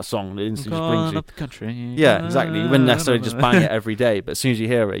what I mean? That song, it instantly just brings you up the country. Yeah, exactly. You wouldn't necessarily just bang it every day, but as soon as you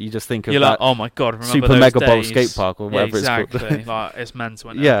hear it, you just think of You're that like, oh my god, remember Super those Mega Bowl days? skate park or whatever exactly. it's called. Like, it's mental.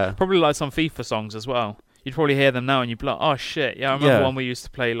 Isn't it? Yeah. Probably like some FIFA songs as well. You'd probably hear them now and you'd be like, oh shit, yeah, I remember when we used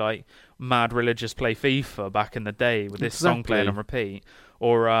to play like mad religious play FIFA back in the day with this song playing on repeat.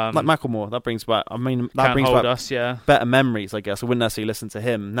 Or like Macklemore, that brings back. I mean, that Can't brings Hold back Us, yeah. better memories, I guess. I wouldn't necessarily listen to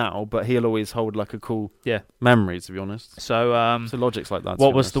him now, but he'll always hold like a cool memory, to be honest. So, so Logic's like that.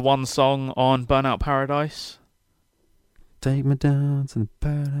 What was the one song on Burnout Paradise? Take me down to the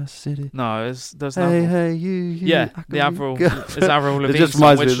Paradise City. No, there's hey, you. Yeah, the Avril Lavigne just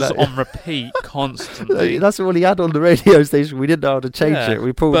song, which was was on repeat constantly. That's what he had on the radio station. We didn't know how to change it.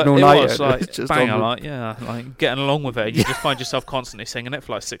 We pulled an all-nighter. It was like just banger, like getting along with it. You just find yourself constantly singing it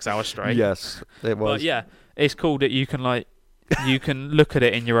for like 6 hours straight. Yes, it was. But yeah, it's cool that you can look at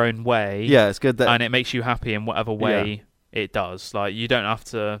it in your own way. Yeah, it's good that, and it makes you happy in whatever way it does. Like you don't have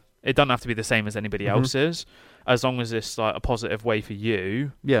to. It doesn't have to be the same as anybody else's. As long as it's like a positive way for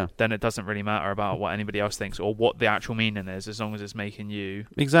you, then it doesn't really matter about what anybody else thinks or what the actual meaning is, as long as it's making you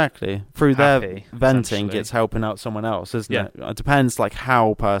through happy, their venting, it's helping out someone else, isn't it? It depends like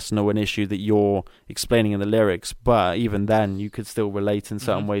how personal an issue that you're explaining in the lyrics, but even then, you could still relate in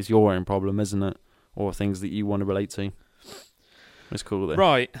certain ways your own problem, isn't it, or things that you want to relate to. It's cool though.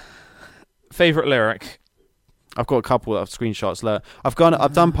 Right. Favorite lyric. I've got a couple of screenshots. I've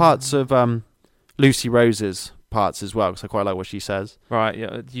done parts of Lucy Rose's parts as well because I quite like what she says. Right,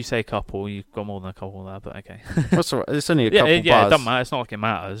 yeah. You say couple, you've got more than a couple there, but okay. That's all right. It's only a couple bars. Yeah, it doesn't matter. It's not like it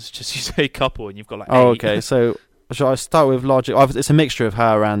matters. Just you say couple and you've got like 8. Oh, okay. So shall I start with Logic? It's a mixture of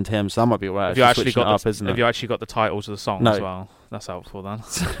her and him, so that might be all right. Have you actually got you actually got the titles of the songs as well? That's helpful then.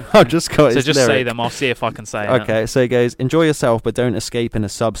 I've just got So just lyric. say them. I'll see if I can say it. Okay, so it goes, enjoy yourself, but don't escape in a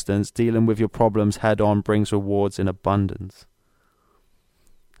substance. Dealing with your problems head on brings rewards in abundance.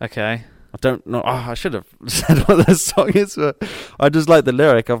 Okay. I don't know. I should have said what the song is, but I just like the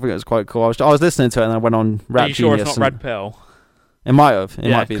lyric. I think it was quite cool. I was listening to it and I went on Rap Genius. Are you sure it's not Red Pill? It might have. It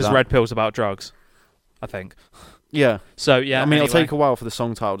might be because that. Red Pill's about drugs, I think. Yeah. So, yeah. I mean, it'll take a while for the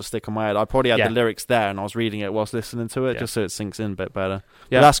song title to stick on my head. I probably had the lyrics there and I was reading it whilst listening to it just so it sinks in a bit better.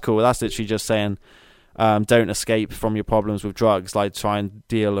 Yeah. But that's cool. That's literally just saying don't escape from your problems with drugs. Like, try and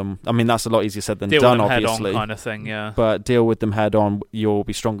deal them. I mean, that's a lot easier said than deal done, with them obviously. Head on kind of thing, yeah. But deal with them head on. You'll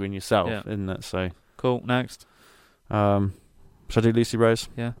be stronger in yourself, isn't it? So cool. Next. Should I do Lucy Rose?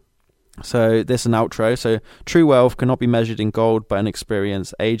 Yeah. So this is an outro. So true wealth cannot be measured in gold, but in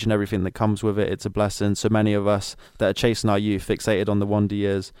experience, age and everything that comes with it. It's a blessing. So many of us that are chasing our youth, fixated on the wonder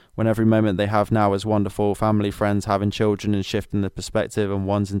years, when every moment they have now is wonderful. Family, friends, having children, and shifting the perspective on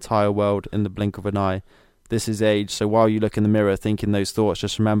one's entire world in the blink of an eye. This is age. So while you look in the mirror thinking those thoughts,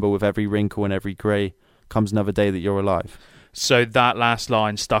 just remember with every wrinkle and every grey comes another day that you're alive. So that last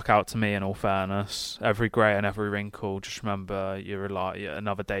line stuck out to me, in all fairness. Every grey and every wrinkle, just remember you're alive.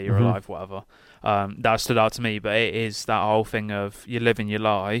 Another day you're alive, whatever. That stood out to me, but it is that whole thing of you're living your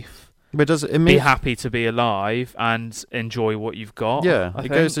life. But does it mean be happy to be alive and enjoy what you've got? Yeah, it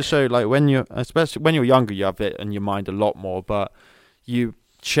goes to show, like especially when you're younger, you have it in your mind a lot more, but you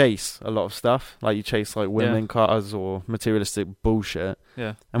chase a lot of stuff, like you chase like women, cars, or materialistic bullshit.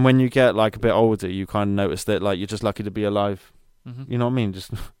 Yeah. And when you get like a bit older, you kind of notice that like you're just lucky to be alive. You know what I mean?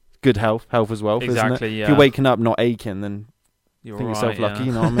 Just good health as well. Exactly. Isn't it? Yeah. If you're waking up not aching, then you're think yourself lucky.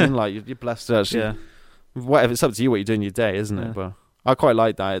 You know what I mean? Like you're blessed to actually. Whatever, it's up to you what you do in your day, isn't it? But I quite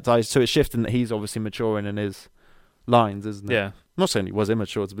like that. So it's shifting that he's obviously maturing in his lines, isn't it? Yeah. I'm not saying he was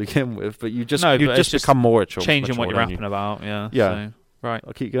immature to begin with, but you just just become more mature. Changing what you're rapping about. Yeah. Yeah. So. Right.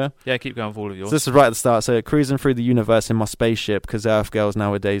 I'll keep going. Yeah, keep going with all of yours. So this is right at the start. So cruising through the universe in my spaceship because Earth girls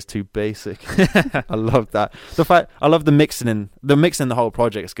nowadays too basic. I love that. I love the mixing in. The mixing in the whole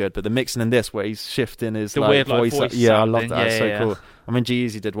project's good, but the mixing in this where he's shifting his the like weird, voice. Voice I love that. It's so yeah. cool. I mean,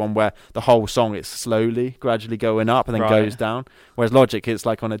 G-Eazy did one where the whole song is slowly, gradually going up and then goes down. Whereas Logic, it's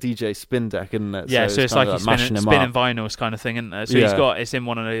like on a DJ spin deck, isn't it? Yeah, so it's like he's spinning vinyls kind of thing, isn't it? So it's in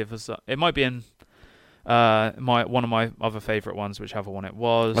one of the others. It might be in one of my other favourite ones, whichever one it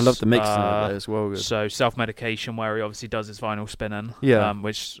was. I love the mixing of it as well. Good. So Self-Medication, where he obviously does his vinyl spinning,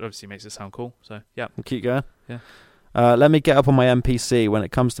 which obviously makes it sound cool. So yeah, keep going. Yeah. Let me get up on my NPC. When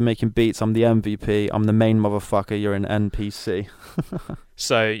it comes to making beats, I'm the MVP. I'm the main motherfucker. You're an NPC.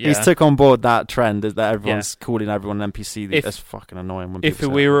 So yeah, he's took on board that trend that everyone's calling everyone an NPC. That's fucking annoying. When if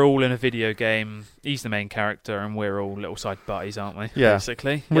we were all in a video game, he's the main character and we're all little side buddies, aren't we? Yeah,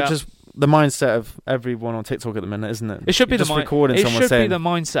 basically. Which is the mindset of everyone on TikTok at the minute, isn't it? It should be just recording someone saying. It should be the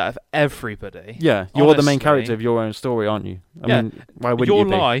mindset of everybody. Yeah, you're honestly. the main character of your own story, aren't you? I mean, why wouldn't you be?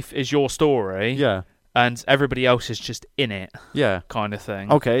 Your life is your story. Yeah. And everybody else is just in it. Yeah. Kind of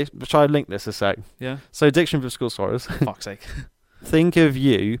thing. Okay, try to link this a sec. Yeah. So, Dictionary of School Sorrows. Fuck's sake. Think of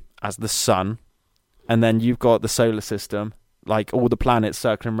you as the sun, and then you've got the solar system, like all the planets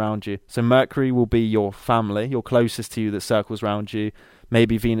circling around you. So Mercury will be your family, your closest to you that circles around you.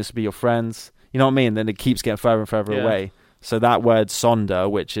 Maybe Venus will be your friends. You know what I mean? Then it keeps getting further and further away. So that word sonder,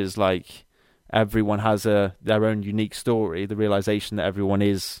 which is like everyone has their own unique story, the realization that everyone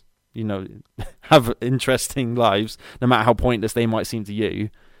is, have interesting lives, no matter how pointless they might seem to you.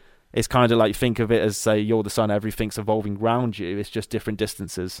 It's kind of like, think of it as, say, you're the sun, everything's evolving around you. It's just different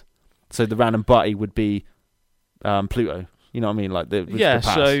distances. So the random buddy would be Pluto. You know what I mean? Like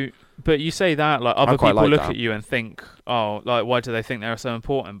but you say that, like, other people look at you and think, oh, like, why do they think they're so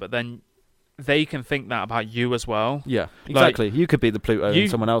important? But then they can think that about you as well. Yeah, exactly. Like, you could be the Pluto in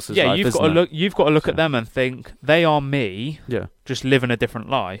someone else's life. You've got to look at them and think they are me. Yeah, just living a different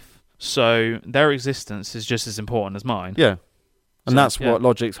life. So their existence is just as important as mine. Yeah, and that's what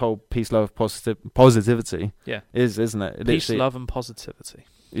Logic's whole peace, love, positivity is, isn't it? Peace, love, and positivity.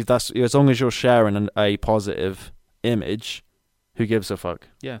 That's as long as you're sharing a positive image, who gives a fuck?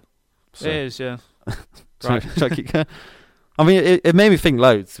 Yeah, so. It is. Yeah, right. I mean, it made me think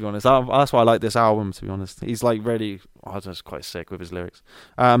loads, to be honest. That's why I like this album, to be honest. He's like really, just quite sick with his lyrics.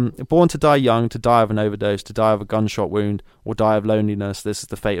 Born to die young, to die of an overdose, to die of a gunshot wound, or die of loneliness. This is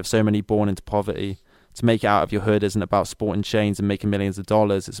the fate of so many born into poverty. To make it out of your hood isn't about sporting chains and making millions of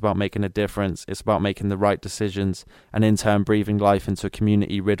dollars. It's about making a difference. It's about making the right decisions and in turn breathing life into a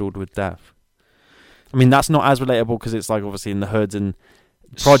community riddled with death. I mean, that's not as relatable because it's like obviously in the hoods and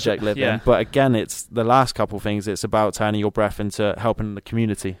project living. Yeah. But again, it's the last couple of things. It's about turning your breath into helping the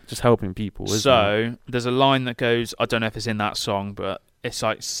community, just helping people. So there's a line that goes, I don't know if it's in that song, but it's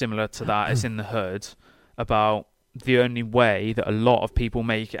like similar to that. It's in the hood about the only way that a lot of people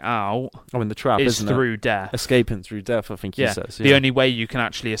make it out in the trap is through death. Escaping through death, I think he says. Yeah. The only way you can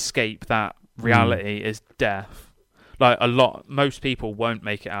actually escape that reality is death. Like most people won't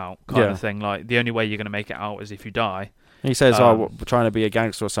make it out kind of thing. Like the only way you're going to make it out is if you die. He says, trying to be a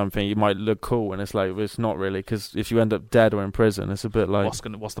gangster or something, you might look cool, and it's like, it's not really, because if you end up dead or in prison, it's a bit like...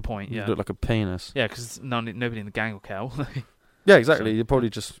 What's the point? Yeah. You look like a penis. Yeah, because nobody in the gang will care. Yeah, exactly. You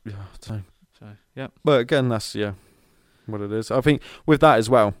probably just... Yeah. But again, that's, what it is. I think with that as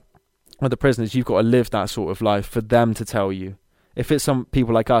well, with the prisoners, you've got to live that sort of life for them to tell you. If it's some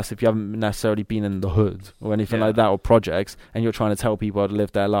people like us, if you haven't necessarily been in the hood or anything like that, or projects, and you're trying to tell people how to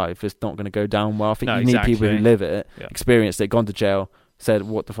live their life, it's not going to go down well. I think you need people who live it, experienced it, gone to jail, said,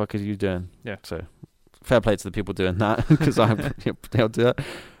 what the fuck are you doing? Yeah. So fair play to the people doing that, because they'll do it.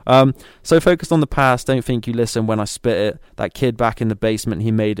 So focused on the past, don't think you listen when I spit it. That kid back in the basement,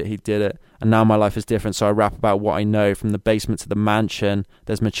 he made it, he did it. And now my life is different, so I rap about what I know. From the basement to the mansion,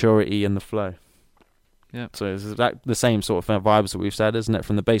 there's maturity in the flow. Yeah. So it's the same sort of vibes that we've said, isn't it?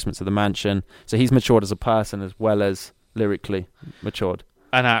 From the basement to the mansion. So he's matured as a person as well as lyrically matured.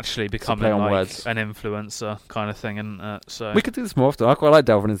 And actually becoming like an influencer kind of thing. And so we could do this more often. I quite like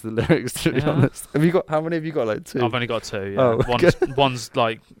delving into the lyrics, to be honest. How many have you got? Like 2? I've only got 2. Yeah. Oh, okay. One's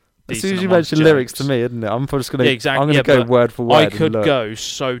like as soon as you mention lyrics to me, isn't it? I'm just gonna I'm gonna go word for word. I could go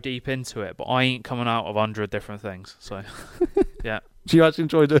so deep into it, but I ain't coming out of 100 different things. So yeah. Do you actually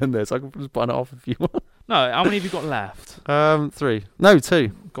enjoy doing this? I can just button it off if you want. No, how many have you got left? 3. No,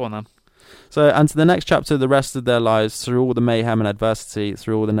 2. Go on then. So, and to the next chapter, the rest of their lives, through all the mayhem and adversity,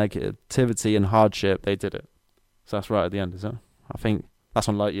 through all the negativity and hardship, they did it. So that's right at the end, is it? I think that's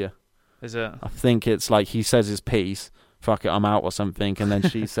on Lightyear. Is it? I think it's like he says his piece, fuck it, I'm out or something, and then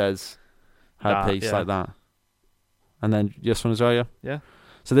she says her piece like that. And then this one as well, Yeah.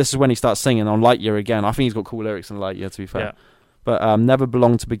 So this is when he starts singing on Lightyear again. I think he's got cool lyrics on Lightyear, to be fair. Yeah. But never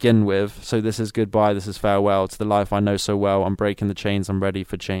belonged to begin with, so this is goodbye, this is farewell, to the life I know so well, I'm breaking the chains, I'm ready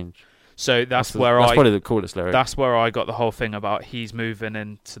for change. So that's probably the coolest lyric. That's where I got the whole thing about he's moving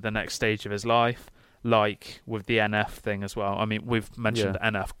into the next stage of his life, like with the NF thing as well. I mean, we've mentioned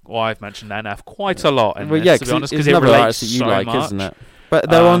NF, or I've mentioned NF quite a lot in this, to be honest, because it relates so much. Isn't it? But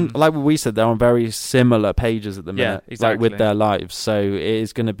they're on, like we said, they're on very similar pages at the minute, exactly. like with their lives. So it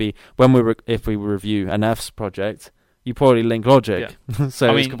is going to be, if we review NF's project, you probably link Logic. Yeah. So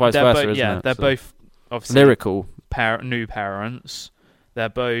I mean, it's vice versa, isn't it? They're both obviously lyrical, new parents. They're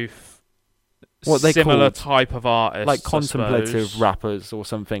both what they similar called, type of artists, like contemplative rappers or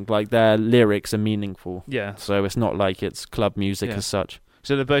something. Like their lyrics are meaningful. Yeah. So it's not like it's club music as such.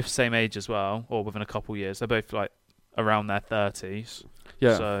 So they're both the same age as well, or within a couple years. They're both like around their 30s.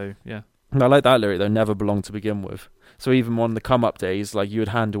 Yeah. So, yeah. I like that lyric though, never belong to begin with. So even on the come up days, like you would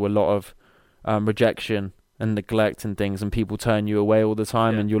handle a lot of rejection and neglect and things, and people turn you away all the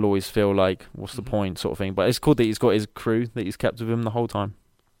time, and you'll always feel like, what's the point, sort of thing. But it's cool that he's got his crew that he's kept with him the whole time.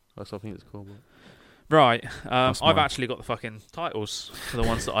 That's, I think it's cool. Right, I've actually got the fucking titles for the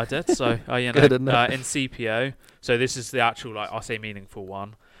ones that I did. So, you know, Good, in CPO. So this is the actual, like, I say, meaningful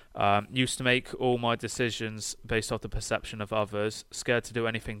one. Used to make all my decisions based off the perception of others. Scared to do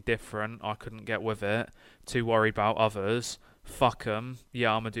anything different. I couldn't get with it. Too worried about others. Fuck 'em.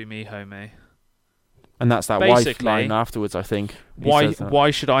 Yeah, I'ma do me, homie. And that's that wife line afterwards, I think. Why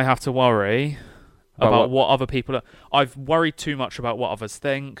should I have to worry about what other people are? I've worried too much about what others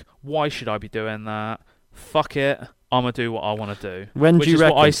think. Why should I be doing that? Fuck it. I'm going to do what I want to do. Which is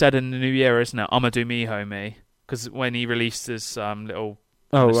what I said in the new year, isn't it? I'm going to do me, homie. Because when he released his little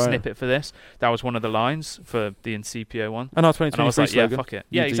snippet for this, that was one of the lines for the Incipio one. And our 2023 and I was like, slogan. yeah, fuck it.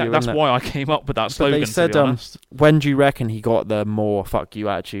 Yeah, exactly. That's why I came up with that slogan, they said, to be honest. When do you reckon he got the more fuck you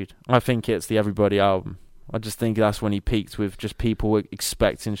attitude? I think it's the Everybody album. I just think that's when he peaked with just people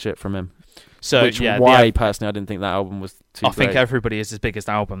expecting shit from him. So, Personally, I didn't think that album was too great. I think Everybody is his biggest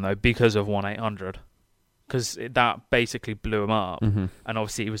album, though, because of 1-800. Because that basically blew him up. Mm-hmm. And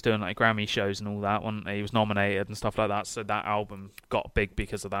obviously he was doing like Grammy shows and all that. He was nominated and stuff like that. So that album got big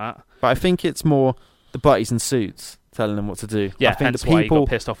because of that. But I think it's more the buddies in suits telling them what to do. Yeah, I think hence the people, why he got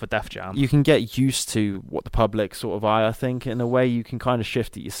pissed off with Def Jam. You can get used to what the public sort of eye, I think. In a way, you can kind of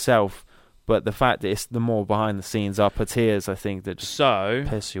shift it yourself. But the fact that it's the more behind the scenes upper tiers, I think, that just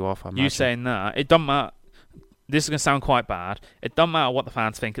piss you off. I imagine. You saying that, it doesn't matter. This is going to sound quite bad. It doesn't matter what the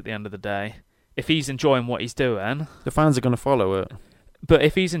fans think at the end of the day. If he's enjoying what he's doing, the fans are going to follow it. But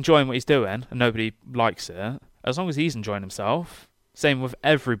if he's enjoying what he's doing and nobody likes it, as long as he's enjoying himself, same with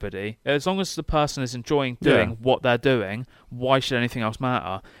everybody. As long as the person is enjoying doing what they're doing, why should anything else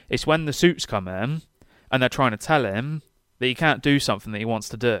matter? It's when the suits come in and they're trying to tell him that he can't do something that he wants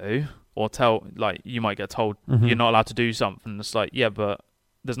to do, or you might get told you're not allowed to do something. It's like, yeah, but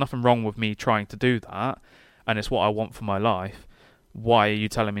there's nothing wrong with me trying to do that, and it's what I want for my life. Why are you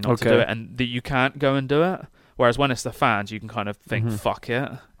telling me not to do it, and that you can't go and do it? Whereas when it's the fans, you can kind of think, fuck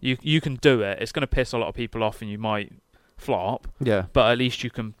it. You can do it. It's going to piss a lot of people off and you might flop. Yeah. But at least you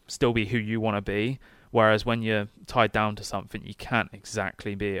can still be who you want to be. Whereas when you're tied down to something, you can't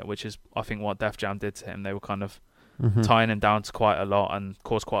exactly be it, which is, I think, what Def Jam did to him. They were kind of tying him down to quite a lot and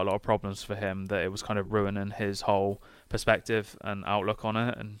caused quite a lot of problems for him, that it was kind of ruining his whole perspective and outlook on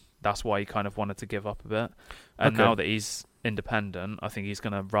it. And that's why he kind of wanted to give up a bit. And now that he's independent, I think he's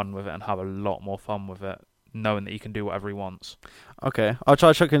going to run with it and have a lot more fun with it, knowing that he can do whatever he wants. Okay, I'll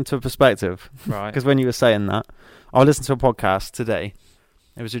try to chuck into a perspective. Right. Because when you were saying that, I listened to a podcast today.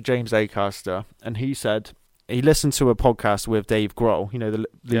 It was with James Acaster, and he said he listened to a podcast with Dave Grohl, you know, the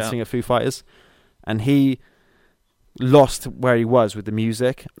lead singer of Foo Fighters, and he lost where he was with the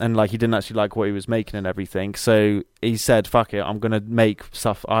music, and like he didn't actually like what he was making and everything. So he said, fuck it, I'm going to make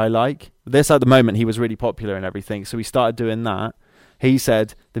stuff I like. This, at the moment, he was really popular and everything, so he started doing that. He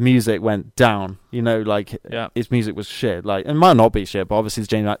said the music went down, you know, like his music was shit. Like, it might not be shit, but obviously it's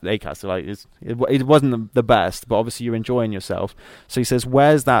James Acaster, like it wasn't the best, but obviously you're enjoying yourself. So he says,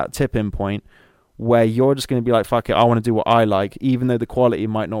 where's that tipping point where you're just going to be like, fuck it, I want to do what I like, even though the quality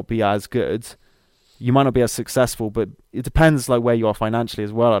might not be as good. You might not be as successful, but it depends like where you are financially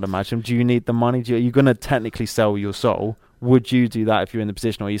as well, I'd imagine. Do you need the money? Are you going to technically sell your soul? Would you do that if you're in the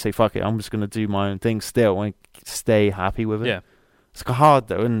position where you say, fuck it, I'm just going to do my own thing still and stay happy with it? Yeah. It's hard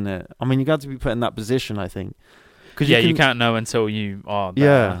though, isn't it? I mean, you got to be put in that position, I think. You can't know until you are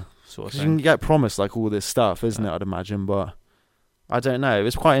there, sort of thing. You can get promised like all this stuff, isn't it, I'd imagine, but I don't know.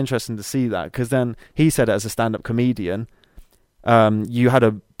 It's quite interesting to see that, because then he said it as a stand-up comedian. You had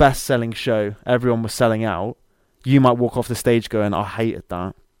a best-selling show, everyone was selling out. You might walk off the stage going, I hated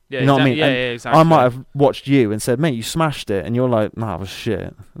that. Yeah, you know what I mean? Yeah, exactly. I might have watched you and said, mate, you smashed it, and you're like, nah, it was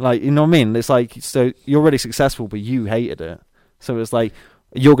shit. Like, you know what I mean? It's like, so you're really successful, but you hated it. So it's like,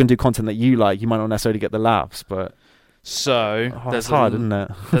 you're going to do content that you like. You might not necessarily get the laughs, but so it's hard, isn't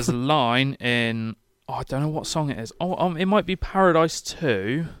it? There's a line in, I don't know what song it is. It might be Paradise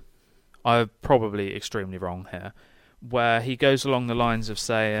 2. I'm probably extremely wrong here, where he goes along the lines of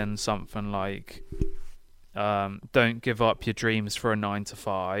saying something like, don't give up your dreams for a 9 to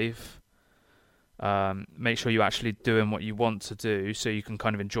 5. Make sure you're actually doing what you want to do so you can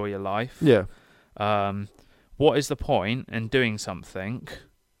kind of enjoy your life. Yeah. What is the point in doing something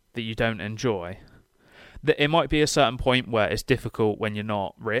that you don't enjoy? It might be a certain point where it's difficult when you're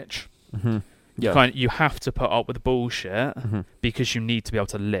not rich. Mm-hmm. Yeah. You have to put up with the bullshit because you need to be able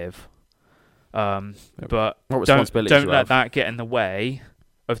to live. But what responsibilities don't let that get in the way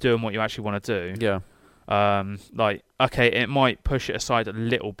of doing what you actually want to do. Yeah. Like, okay, it might push it aside a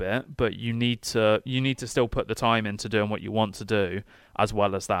little bit, but you need to still put the time into doing what you want to do as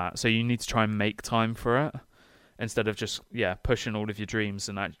well as that. So you need to try and make time for it instead of just pushing all of your dreams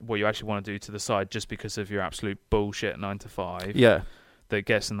and what you actually want to do to the side just because of your absolute bullshit 9 to 5. Yeah. That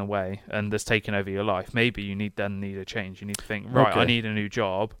gets in the way and that's taking over your life. Maybe you need a change. You need to think, right, I need a new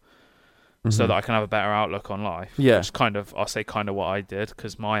job. So that I can have a better outlook on life. Yeah. Which I'll say what I did,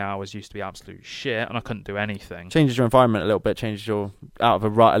 because my hours used to be absolute shit and I couldn't do anything. Changes your environment a little bit, changes your out of a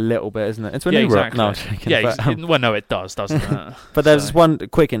rut a little bit, isn't it? Into a new exactly. rut. No, well, no, it does, doesn't it? But there's one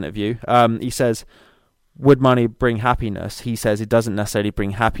quick interview. He says, would money bring happiness? He says it doesn't necessarily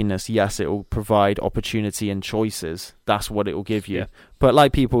bring happiness. Yes, it will provide opportunity and choices. That's what it will give you. Yeah. But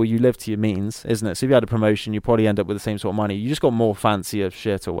like people, you live to your means, isn't it? So if you had a promotion, you probably end up with the same sort of money. You just got more fancier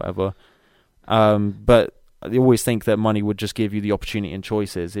shit or whatever. But I always think that money would just give you the opportunity and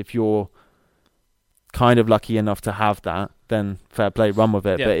choices. If you're kind of lucky enough to have that, then fair play, run with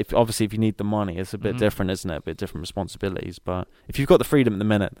it. Yeah. But if you need the money, it's a bit different, isn't it? A bit different responsibilities. But if you've got the freedom at the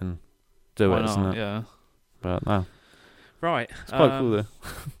minute, then do it, isn't it? Yeah. But no. Right. It's quite cool, though.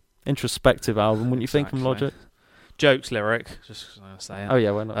 Introspective album, wouldn't you think, from Logic? Jokes lyric, just going to say it. Oh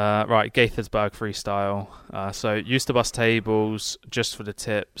yeah, why not? Right, Gaithersburg freestyle. So used to bust tables just for the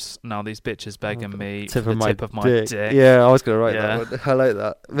tips. Now these bitches begging me for the tip of my dick. Yeah, I was going to write that one. I like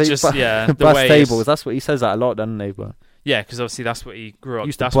that. The bust way tables. That's what he says that a lot, doesn't he? But yeah, because obviously that's what he grew up.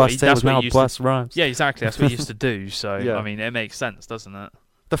 Used to bust tables, now bust rhymes. Yeah, exactly. That's what he used to do. So I mean, it makes sense, doesn't it?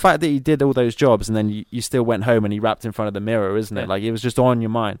 The fact that he did all those jobs and then you still went home and he rapped in front of the mirror, isn't it? Like, it was just on your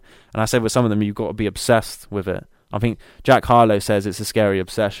mind. And I said with some of them, you've got to be obsessed with it. I think Jack Harlow says it's a scary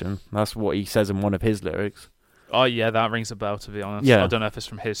obsession. That's what he says in one of his lyrics. Oh, yeah, that rings a bell, to be honest. Yeah. I don't know if it's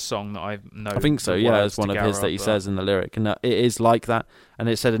from his song that I know. I think so, yeah. It's one of his that he says in the lyric. And it is like that. And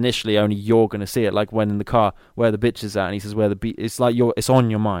it said initially only you're going to see it, like when in the car, where the bitch is at. And he says where the beat... It's like it's on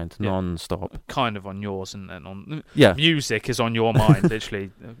your mind, non-stop. Kind of on yours, and on... Yeah. Music is on your mind,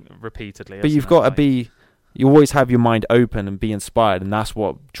 literally, repeatedly. But you've got to be... You always have your mind open and be inspired, and that's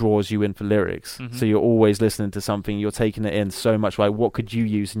what draws you in for lyrics. Mm-hmm. So you're always listening to something, you're taking it in so much, like what could you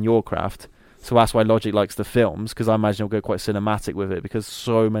use in your craft? So that's why Logic likes the films, because I imagine he'll go quite cinematic with it, because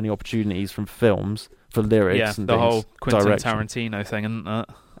so many opportunities from films for lyrics and the things, whole Quentin direction. Tarantino thing, isn't it?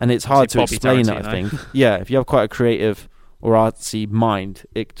 And it's hard to explain it, I think. Yeah, if you have quite a creative or artsy mind,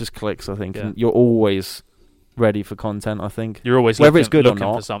 it just clicks, I think. Yeah. And you're always ready for content, I think. You're always whether it's good or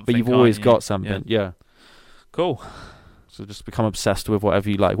not, but you've always got something. Yeah. Cool. So just become obsessed with whatever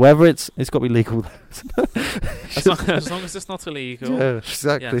you like. Whether it's got to be legal. as long as it's not illegal. Yeah,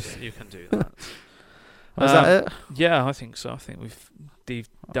 exactly. Yes, you can do that. Is that it? Yeah, I think so. I think we've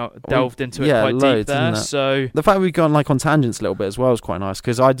delved into it quite loads, deep there. So the fact we've gone on tangents a little bit as well is quite nice,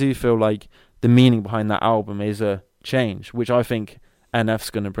 because I do feel like the meaning behind that album is a change, which I think NF's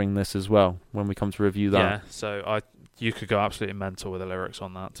going to bring this as well when we come to review that. Yeah, so you could go absolutely mental with the lyrics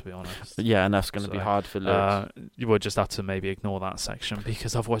on that, to be honest. Yeah, and that's going to be hard for lyrics. You would just have to maybe ignore that section,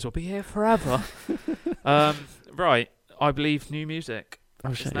 because otherwise we'll be here forever. Right, I believe new music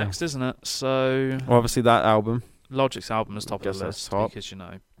is next, isn't it? So, well, obviously that album. Logic's album is top of the list, because,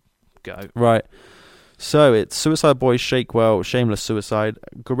 go. Right. So it's Suicide Boys, Shake Well, Shameless Suicide,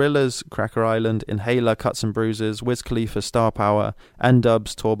 Gorillaz, Cracker Island, Inhaler, Cuts and Bruises, Wiz Khalifa, Star Power,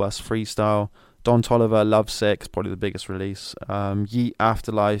 N-Dubs, Tour Bus, Freestyle, Don Toliver, Lovesick, probably the biggest release, Yeet,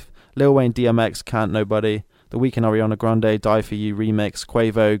 Afterlife, Lil Wayne, DMX, Can't Nobody, The Weeknd, Ariana Grande, Die For You remix,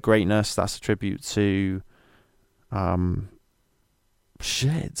 Quavo, Greatness, that's a tribute to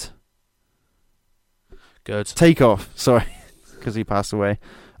Good. Takeoff, sorry, because he passed away.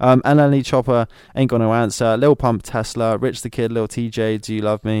 LNE Chopper, Ain't Got No Answer, Lil Pump, Tesla, Rich the Kid, Lil TJ, Do You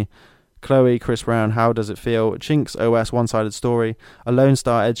Love Me, Chloe, Chris Brown, How Does It Feel, Chinks, OS, One Sided Story, Alone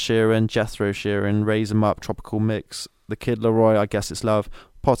Star, Ed Sheeran, Jethro Sheeran, Raise 'Em Up, Tropical Mix, The Kid Leroy, I Guess It's Love,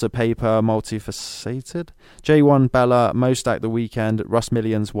 Potter Paper, Multifaceted, J1, Bella, Mostak, The Weeknd, Russ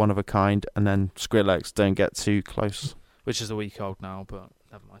Millions, One of a Kind, and then Skrillex, Don't Get Too Close. Which is a week old now, but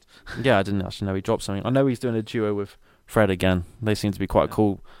never mind. Yeah, I didn't actually know he dropped something. I know he's doing a duo with Fred again. They seem to be quite a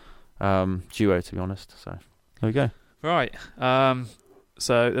cool duo, to be honest. So there we go. Right.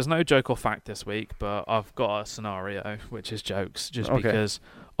 So there's no joke or fact this week, but I've got a scenario, which is jokes, because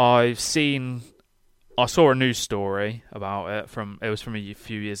I saw a news story about it it was from a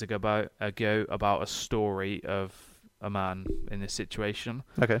few years ago about a story of a man in this situation.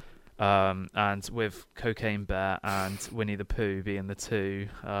 Okay. And with Cocaine Bear and Winnie the Pooh being the two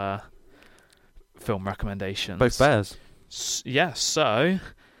film recommendations. Both bears. Yes, so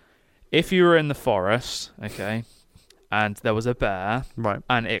if you were in the forest, okay, and there was a bear, right,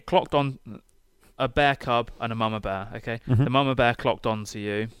 and it clocked on a bear cub and a mama bear, okay, the mama bear clocked onto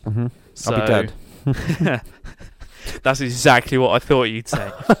you. So, I'll be dead. That's exactly what I thought you'd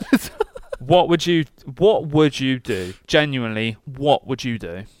say. What would you do? Genuinely, what would you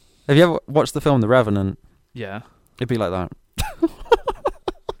do? Have you ever watched the film The Revenant? Yeah. It'd be like that.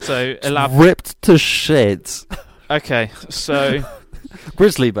 So ripped to shit. Okay, so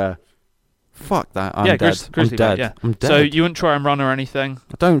grizzly bear. Fuck that. I'm dead. Grizzly bear, dead. yeah. I'm dead. So you wouldn't try and run or anything?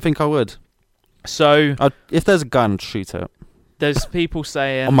 I don't think I would. So if there's a gun, I'd shoot it. There's people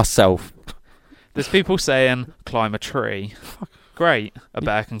saying on myself. There's people saying climb a tree. Great, a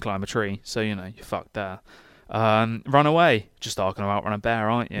bear can climb a tree, so you're fucked there. Run away. Just talking about run a bear,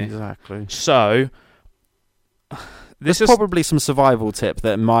 aren't you? Exactly. So there's probably some survival tip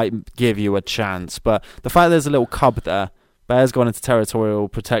that might give you a chance, but the fact there's a little cub there, bear's gone into territorial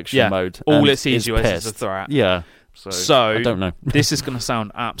protection mode. All it sees you as is a threat. Yeah. So I don't know. This is going to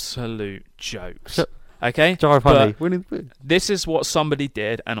sound absolute jokes. Okay? But this is what somebody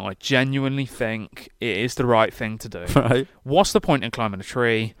did, and I genuinely think it is the right thing to do. Right. What's the point in climbing a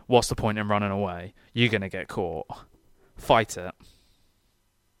tree? What's the point in running away? You're going to get caught. Fight it.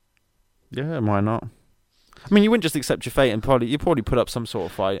 Yeah, why not? I mean, you wouldn't just accept your fate, and you'd probably put up some sort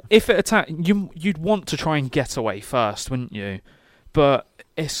of fight. If it attacked, you'd want to try and get away first, wouldn't you? But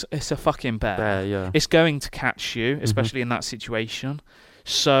it's a fucking bear. Yeah. It's going to catch you, especially in that situation.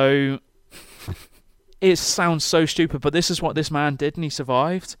 So it sounds so stupid, but this is what this man did, and he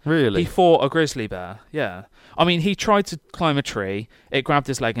survived. Really? He fought a grizzly bear. Yeah. I mean, he tried to climb a tree. It grabbed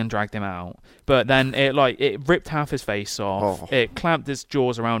his leg and dragged him out. But then it ripped half his face off. Oh. It clamped his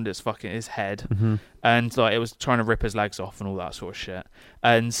jaws around his head, and it was trying to rip his legs off and all that sort of shit.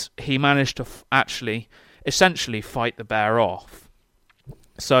 And he managed to essentially fight the bear off.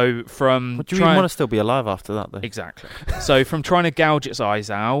 So from do you even want to still be alive after that, though? Exactly. So from trying to gouge its eyes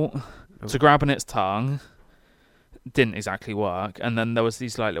out to grabbing its tongue, didn't exactly work. And then there was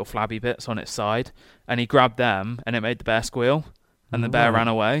these little flabby bits on its side, and he grabbed them, and it made the bear squeal, and the bear ran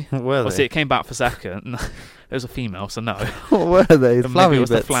away. What were they? See, it came back for second. It was a female, so no. What were they? Flabby maybe it was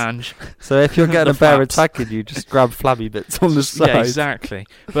bits? The flange. So if you're getting a bear attacking you, just grab flabby bits on the side. Yeah, exactly.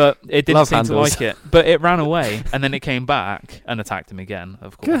 But it didn't seem to like it. But it ran away, and then it came back and attacked him again,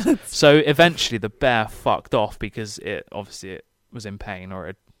 of course. Good. So eventually the bear fucked off because it was in pain, or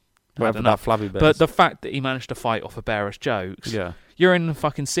it whatever that flabby bit. But the fact that he managed to fight off a bearish jokes, you're in the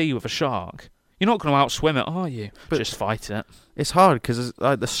fucking sea with a shark. You're not going to outswim it, are you? But just fight it. It's hard because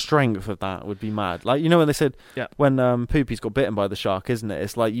the strength of that would be mad. Like, when they said when Poopy's got bitten by the shark, isn't it?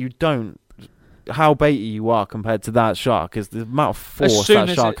 It's like you don't... How baity you are compared to that shark is the amount of force that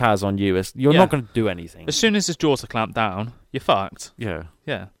shark has on you. You're not going to do anything. As soon as his jaws are clamped down, you're fucked. Yeah.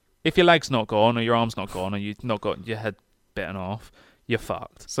 Yeah. If your leg's not gone, or your arm's not gone, or you've not got your head bitten off, you're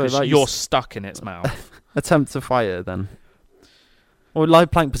fucked. So you're stuck in its mouth. Attempt to fight it then. Or lie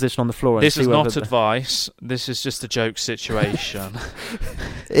plank position on the floor. And this is not advice. This is just a joke situation.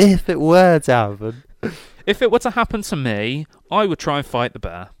 If it were to happen. If it were to happen to me, I would try and fight the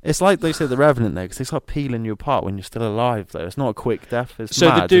bear. It's like they said The Revenant there, because they start peeling you apart when you're still alive, though. It's not a quick death. It's so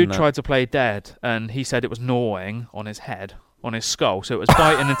mad, the dude tried to play dead, and he said it was gnawing on his head, on his skull. So it was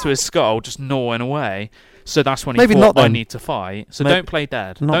biting into his skull, just gnawing away. So that's when he thought, I need to fight. So don't play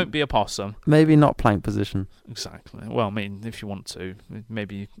dead. Don't be a possum. Maybe not plank position. Exactly. Well, I mean, if you want to.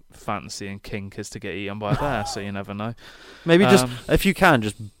 Maybe fantasy and kink is to get eaten by a bear, so you never know. Maybe just, if you can,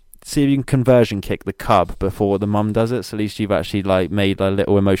 just see if you can conversion kick the cub before the mum does it, so at least you've actually made a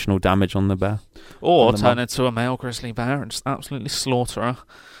little emotional damage on the bear. Or turn into a male grizzly bear and just absolutely slaughter her.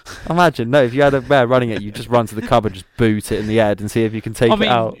 Imagine, if you had a bear running at you, just run to the cub and just boot it in the head and see if you can take it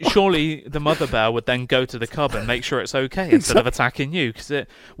out. Surely the mother bear would then go to the cub and make sure it's okay instead of attacking you. Because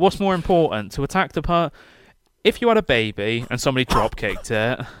what's more important, to attack the if you had a baby and somebody drop kicked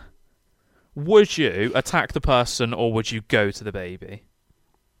it, would you attack the person or would you go to the baby?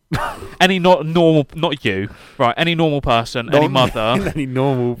 Any not you, right? Any normal person, any mother, any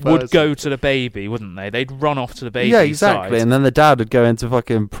normal person would go to the baby, wouldn't they? They'd run off to the baby. Yeah, exactly. Side. And then the dad would go into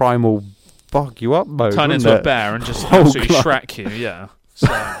fucking primal fuck you up mode, turn into a bear and just absolutely Shrek you. Yeah. So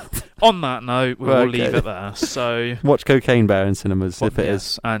on that note, we'll leave it there. So watch Cocaine Bear in cinemas if it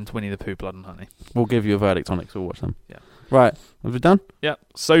is, and Winnie the Pooh, Blood and Honey. We'll give you a verdict on it. So we'll watch them. Yeah. Right, have we done? Yep.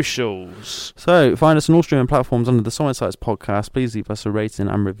 Socials. So, find us on all streaming platforms under the SoulInsights podcast. Please leave us a rating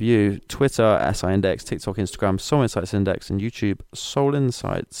and review. Twitter, SI Index, TikTok, Instagram, SoulInsights Index, and YouTube,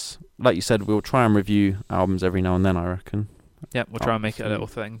 SoulInsights. Like you said, we'll try and review albums every now and then, I reckon. Yep, we'll try and make it a little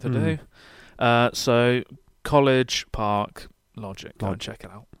thing to do. So, College Park Logic. Go and check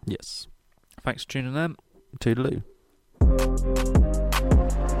it out. Yes. Thanks for tuning in. Toodaloo.